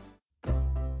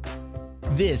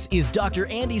 This is Dr.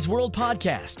 Andy's World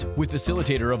Podcast with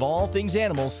facilitator of all things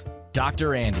animals,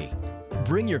 Dr. Andy.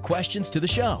 Bring your questions to the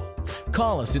show.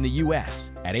 Call us in the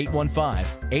U.S. at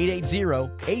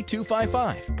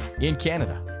 815-880-8255. In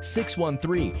Canada,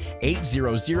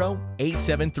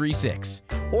 613-800-8736.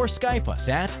 Or Skype us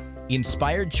at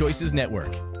Inspired Choices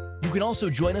Network. You can also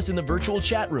join us in the virtual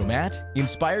chat room at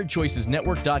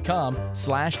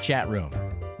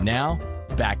inspiredchoicesnetwork.com/chatroom. Now,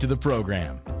 back to the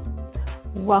program.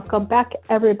 Welcome back,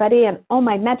 everybody, and all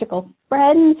my magical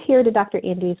friends here to Dr.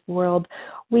 Andy's World.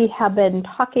 We have been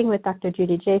talking with Dr.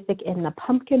 Judy Jasek in the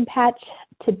Pumpkin Patch.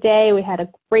 Today, we had a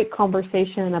great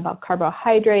conversation about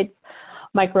carbohydrates,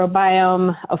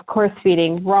 microbiome, of course,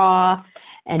 feeding raw,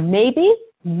 and maybe,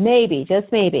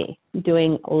 just maybe,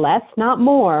 doing less, not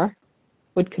more,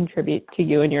 would contribute to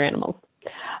you and your animals.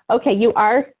 Okay, you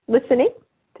are listening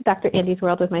to Dr. Andy's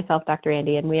World with myself, Dr.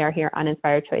 Andy, and we are here on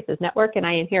Inspired Choices Network, and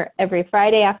I am here every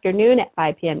Friday afternoon at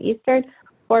 5 p.m. Eastern,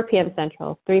 4 p.m.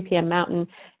 Central, 3 p.m. Mountain,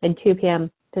 and 2 p.m.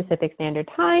 Pacific Standard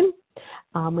Time.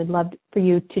 We'd love for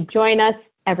you to join us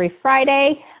every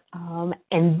Friday,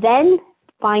 and then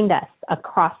find us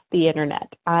across the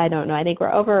internet. I don't know, I think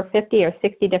we're over 50 or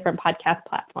 60 different podcast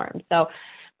platforms, so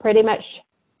pretty much,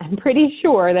 I'm pretty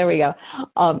sure, there we go,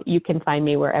 you can find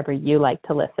me wherever you like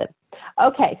to listen.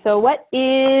 Okay, so what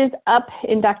is up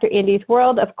in Dr. Andy's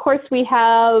World? Of course, we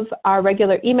have our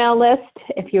regular email list.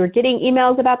 If you're getting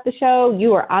emails about the show,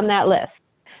 you are on that list.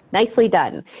 Nicely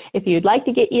done. If you'd like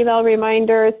to get email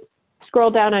reminders, scroll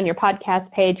down on your podcast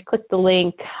page, click the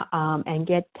link, and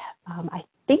get, I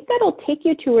think that'll take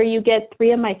you to where you get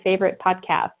 3 of my favorite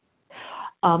podcasts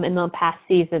in the past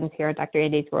seasons here at Dr.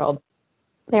 Andy's World.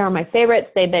 They are my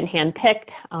favorites. They've been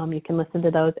handpicked. You can listen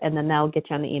to those, and then that'll get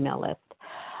you on the email list.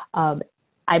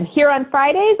 I'm here on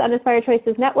Fridays on Inspired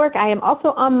Choices Network. I am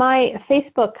also on my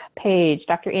Facebook page,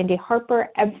 Dr. Andy Harper,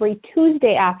 every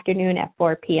Tuesday afternoon at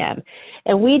 4 p.m.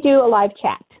 And we do a live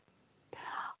chat,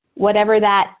 whatever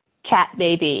that chat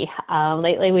may be.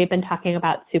 Lately, we've been talking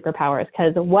about superpowers,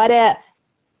 because what if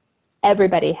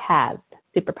everybody has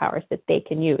superpowers that they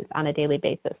can use on a daily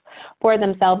basis for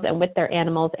themselves and with their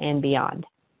animals and beyond?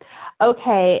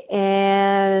 Okay,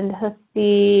 and let's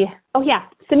see. Oh yeah,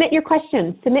 submit your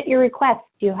questions, submit your requests.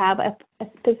 Do you have a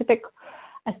specific,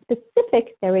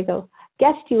 there we go,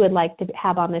 guest you would like to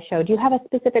have on the show? Do you have a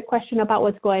specific question about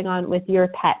what's going on with your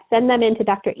pet? Send them into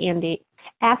Dr. Andy.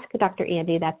 Ask Dr.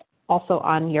 Andy. That's also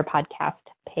on your podcast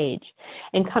page.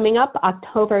 And coming up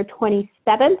October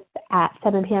 27th at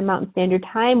 7 p.m. Mountain Standard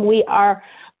Time, we are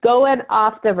going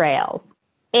off the rails,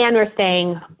 and we're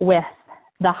staying with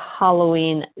the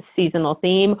Halloween seasonal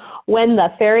theme, when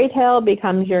the fairy tale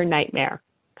becomes your nightmare.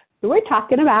 So we're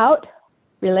talking about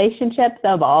relationships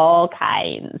of all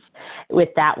kinds.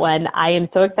 With that one, I am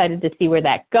so excited to see where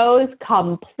that goes.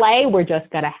 Come play. We're just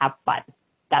going to have fun.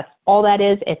 That's all that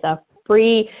is. It's a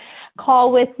free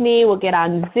call with me. We'll get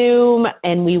on Zoom,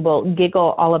 and we will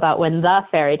giggle all about when the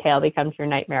fairy tale becomes your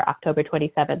nightmare, October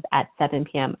 27th at 7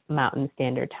 p.m. Mountain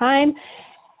Standard Time.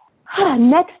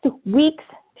 Next week's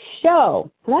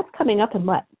show. So that's coming up in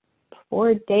what,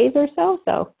 4 days or so?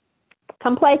 So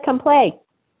come play.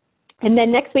 And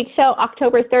then next week's show,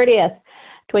 October 30th,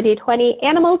 2020,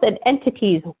 Animals and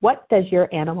Entities. What does your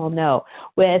animal know?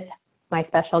 With my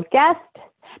special guest,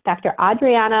 Dr.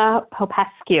 Adriana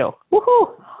Popescu.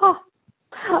 Woohoo!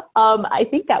 I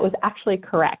think that was actually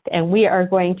correct. And we are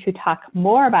going to talk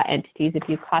more about entities. If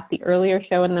you caught the earlier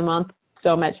show in the month,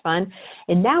 so much fun.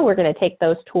 And now we're going to take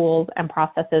those tools and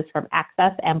processes from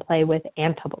Access and play with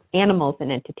animals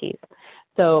and entities.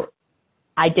 So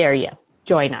I dare you,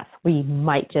 join us. We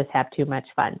might just have too much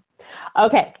fun.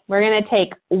 Okay, we're going to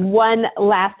take one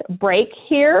last break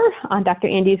here on Dr.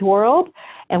 Andy's World.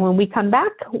 And when we come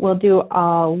back, we'll do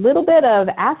a little bit of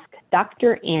Ask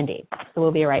Dr. Andy. So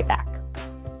we'll be right back.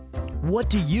 What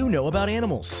do you know about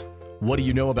animals? What do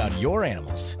you know about your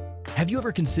animals? Have you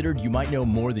ever considered you might know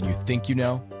more than you think you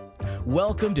know?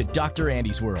 Welcome to Dr.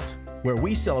 Andy's World, where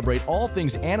we celebrate all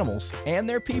things animals and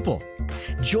their people.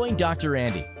 Join Dr.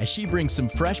 Andy as she brings some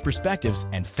fresh perspectives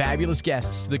and fabulous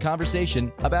guests to the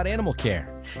conversation about animal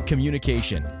care,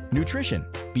 communication, nutrition,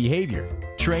 behavior,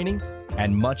 training,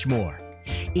 and much more.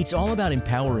 It's all about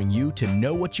empowering you to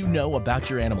know what you know about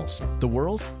your animals, the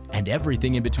world, and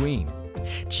everything in between.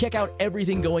 Check out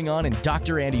everything going on in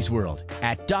Dr. Andy's World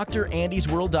at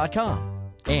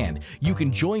drandysworld.com. And you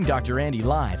can join Dr. Andy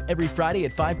live every Friday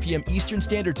at 5 p.m. Eastern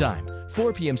Standard Time,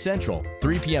 4 p.m. Central,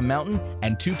 3 p.m. Mountain,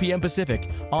 and 2 p.m.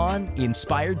 Pacific on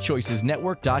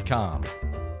InspiredChoicesNetwork.com.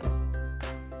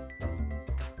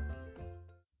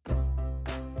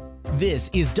 This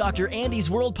is Dr. Andy's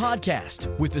World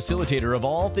Podcast with facilitator of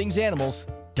all things animals,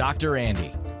 Dr.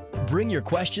 Andy. Bring your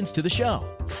questions to the show.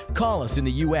 Call us in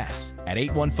the U.S. at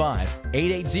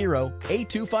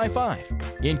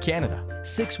 815-880-8255. In Canada,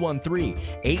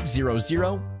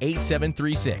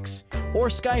 613-800-8736. Or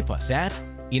Skype us at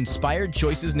Inspired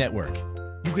Choices Network.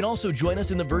 You can also join us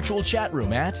in the virtual chat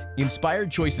room at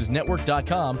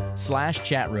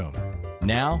InspiredChoicesNetwork.com/chatroom.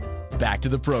 Now, back to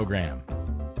the program.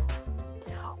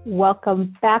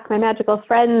 Welcome back, my magical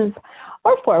friends,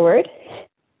 or forward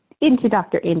into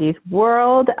Dr. Andy's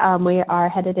World. We are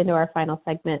headed into our final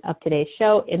segment of today's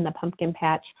show in the pumpkin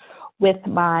patch with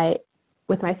my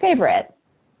favorite,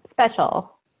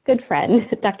 special, good friend,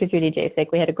 Dr. Judy Jasek.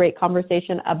 We had a great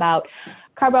conversation about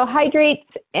carbohydrates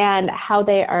and how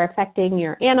they are affecting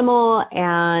your animal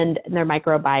and their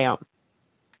microbiome.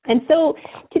 And so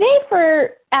today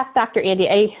for Ask Dr.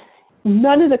 Andy,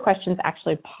 none of the questions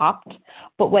actually popped,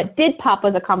 but what did pop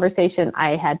was a conversation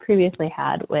I had previously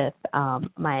had with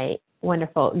my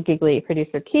wonderful giggly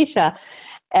producer, Keisha,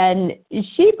 and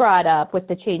she brought up with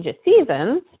the change of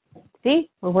seasons, see,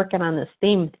 we're working on this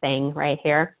theme thing right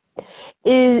here,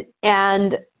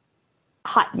 and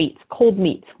hot meats, cold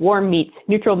meats, warm meats,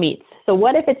 neutral meats. So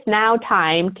what if it's now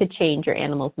time to change your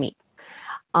animal's meat?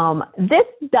 This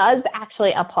does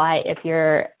actually apply if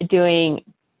you're doing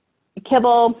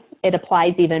kibble. It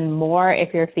applies even more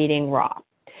if you're feeding raw.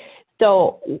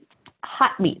 So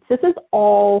hot meats, this is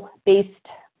all based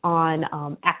on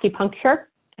acupuncture,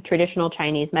 traditional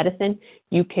Chinese medicine.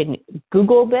 You can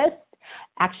Google this.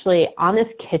 Actually,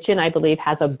 Honest Kitchen, I believe,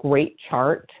 has a great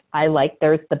chart. I like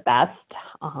theirs the best.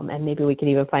 And maybe we can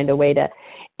even find a way to,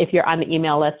 if you're on the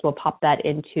email list, we'll pop that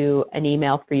into an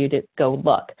email for you to go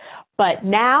look. But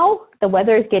now the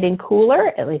weather is getting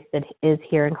cooler, at least it is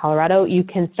here in Colorado. You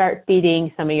can start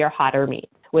feeding some of your hotter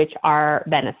meats, which are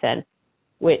venison,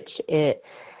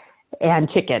 and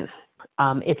chicken,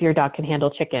 if your dog can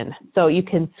handle chicken. So you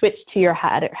can switch to your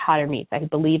hotter meats. I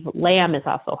believe lamb is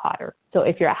also hotter. So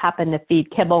if you happen to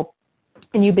feed kibble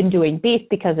and you've been doing beef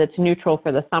because it's neutral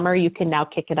for the summer, you can now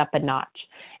kick it up a notch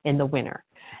in the winter.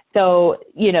 So,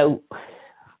 you know,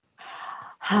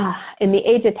 in the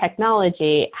age of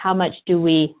technology, how much do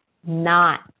we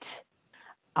not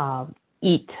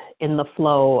eat in the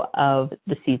flow of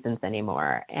the seasons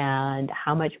anymore? And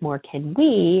how much more can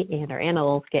we and our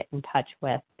animals get in touch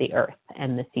with the earth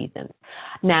and the seasons?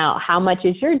 Now, how much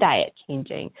is your diet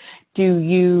changing? Do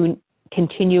you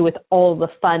continue with all the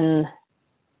fun,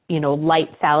 light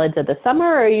salads of the summer,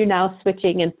 or are you now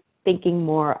switching and thinking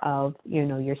more of,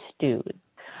 your stews?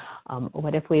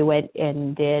 What if we went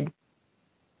and did,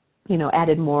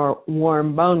 added more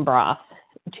warm bone broth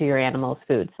to your animal's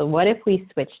food? So what if we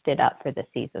switched it up for the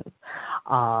seasons?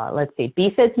 Let's see,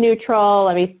 beef is neutral.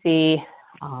 Let me see.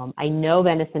 I know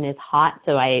venison is hot,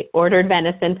 so I ordered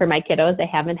venison for my kiddos. They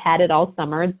haven't had it all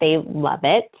summer. They love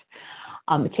it.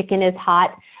 Chicken is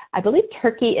hot. I believe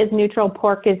turkey is neutral.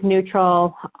 Pork is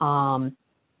neutral.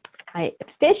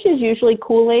 Fish is usually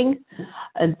cooling.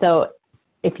 And so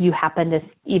if you happen to,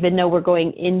 even though we're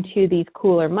going into these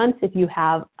cooler months, if you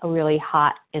have a really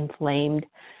hot, inflamed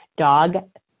dog,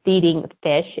 feeding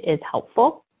fish is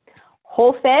helpful.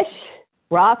 Whole fish,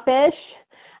 raw fish.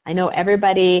 I know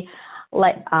everybody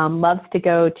loves to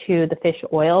go to the fish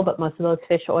oil, but most of those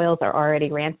fish oils are already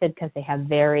rancid because they have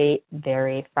very,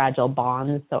 very fragile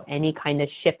bonds. So any kind of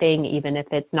shipping, even if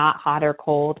it's not hot or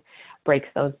cold, breaks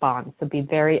those bonds. So be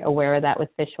very aware of that with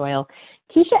fish oil.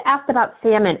 Keisha asked about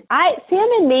salmon.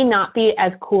 Salmon may not be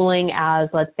as cooling as,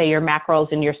 let's say, your mackerels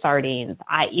and your sardines.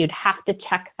 You'd have to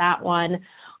check that one,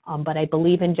 but I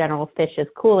believe in general fish is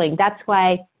cooling. That's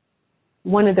why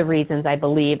one of the reasons I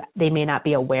believe they may not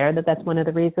be aware that that's one of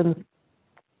the reasons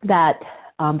that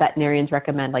veterinarians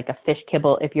recommend like a fish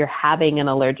kibble. If you're having an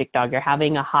allergic dog, you're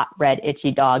having a hot, red, itchy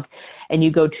dog, and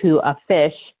you go to a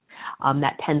fish,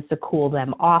 that tends to cool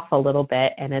them off a little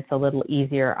bit, and it's a little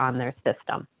easier on their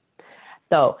system.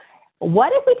 So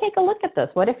what if we take a look at this?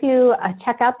 What if you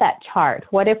check out that chart?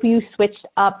 What if you switched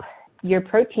up your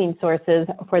protein sources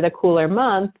for the cooler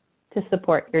month to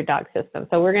support your dog system?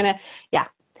 So we're going to,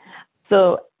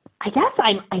 So I guess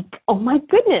oh my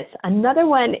goodness, another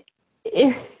one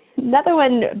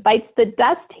bites the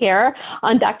dust here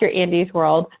on Dr. Andy's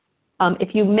World.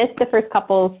 If you missed the first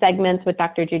couple segments with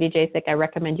Dr. Judy Jasek, I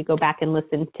recommend you go back and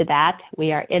listen to that.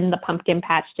 We are in the pumpkin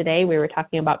patch today. We were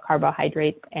talking about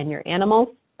carbohydrates and your animals.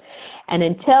 And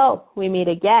until we meet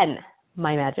again,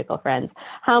 my magical friends,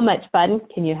 how much fun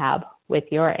can you have with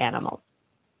your animals.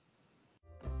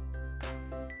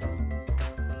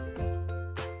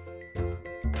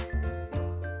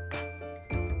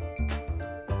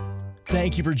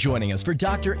 Thank you for joining us for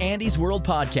Dr. Andy's World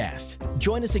Podcast.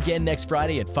 Join us again next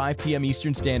Friday at 5 p.m.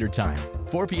 Eastern Standard Time,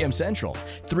 4 p.m. Central,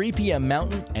 3 p.m.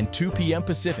 Mountain, and 2 p.m.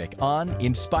 Pacific on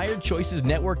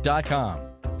InspiredChoicesNetwork.com.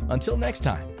 Until next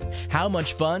time, how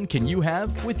much fun can you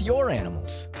have with your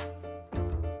animals?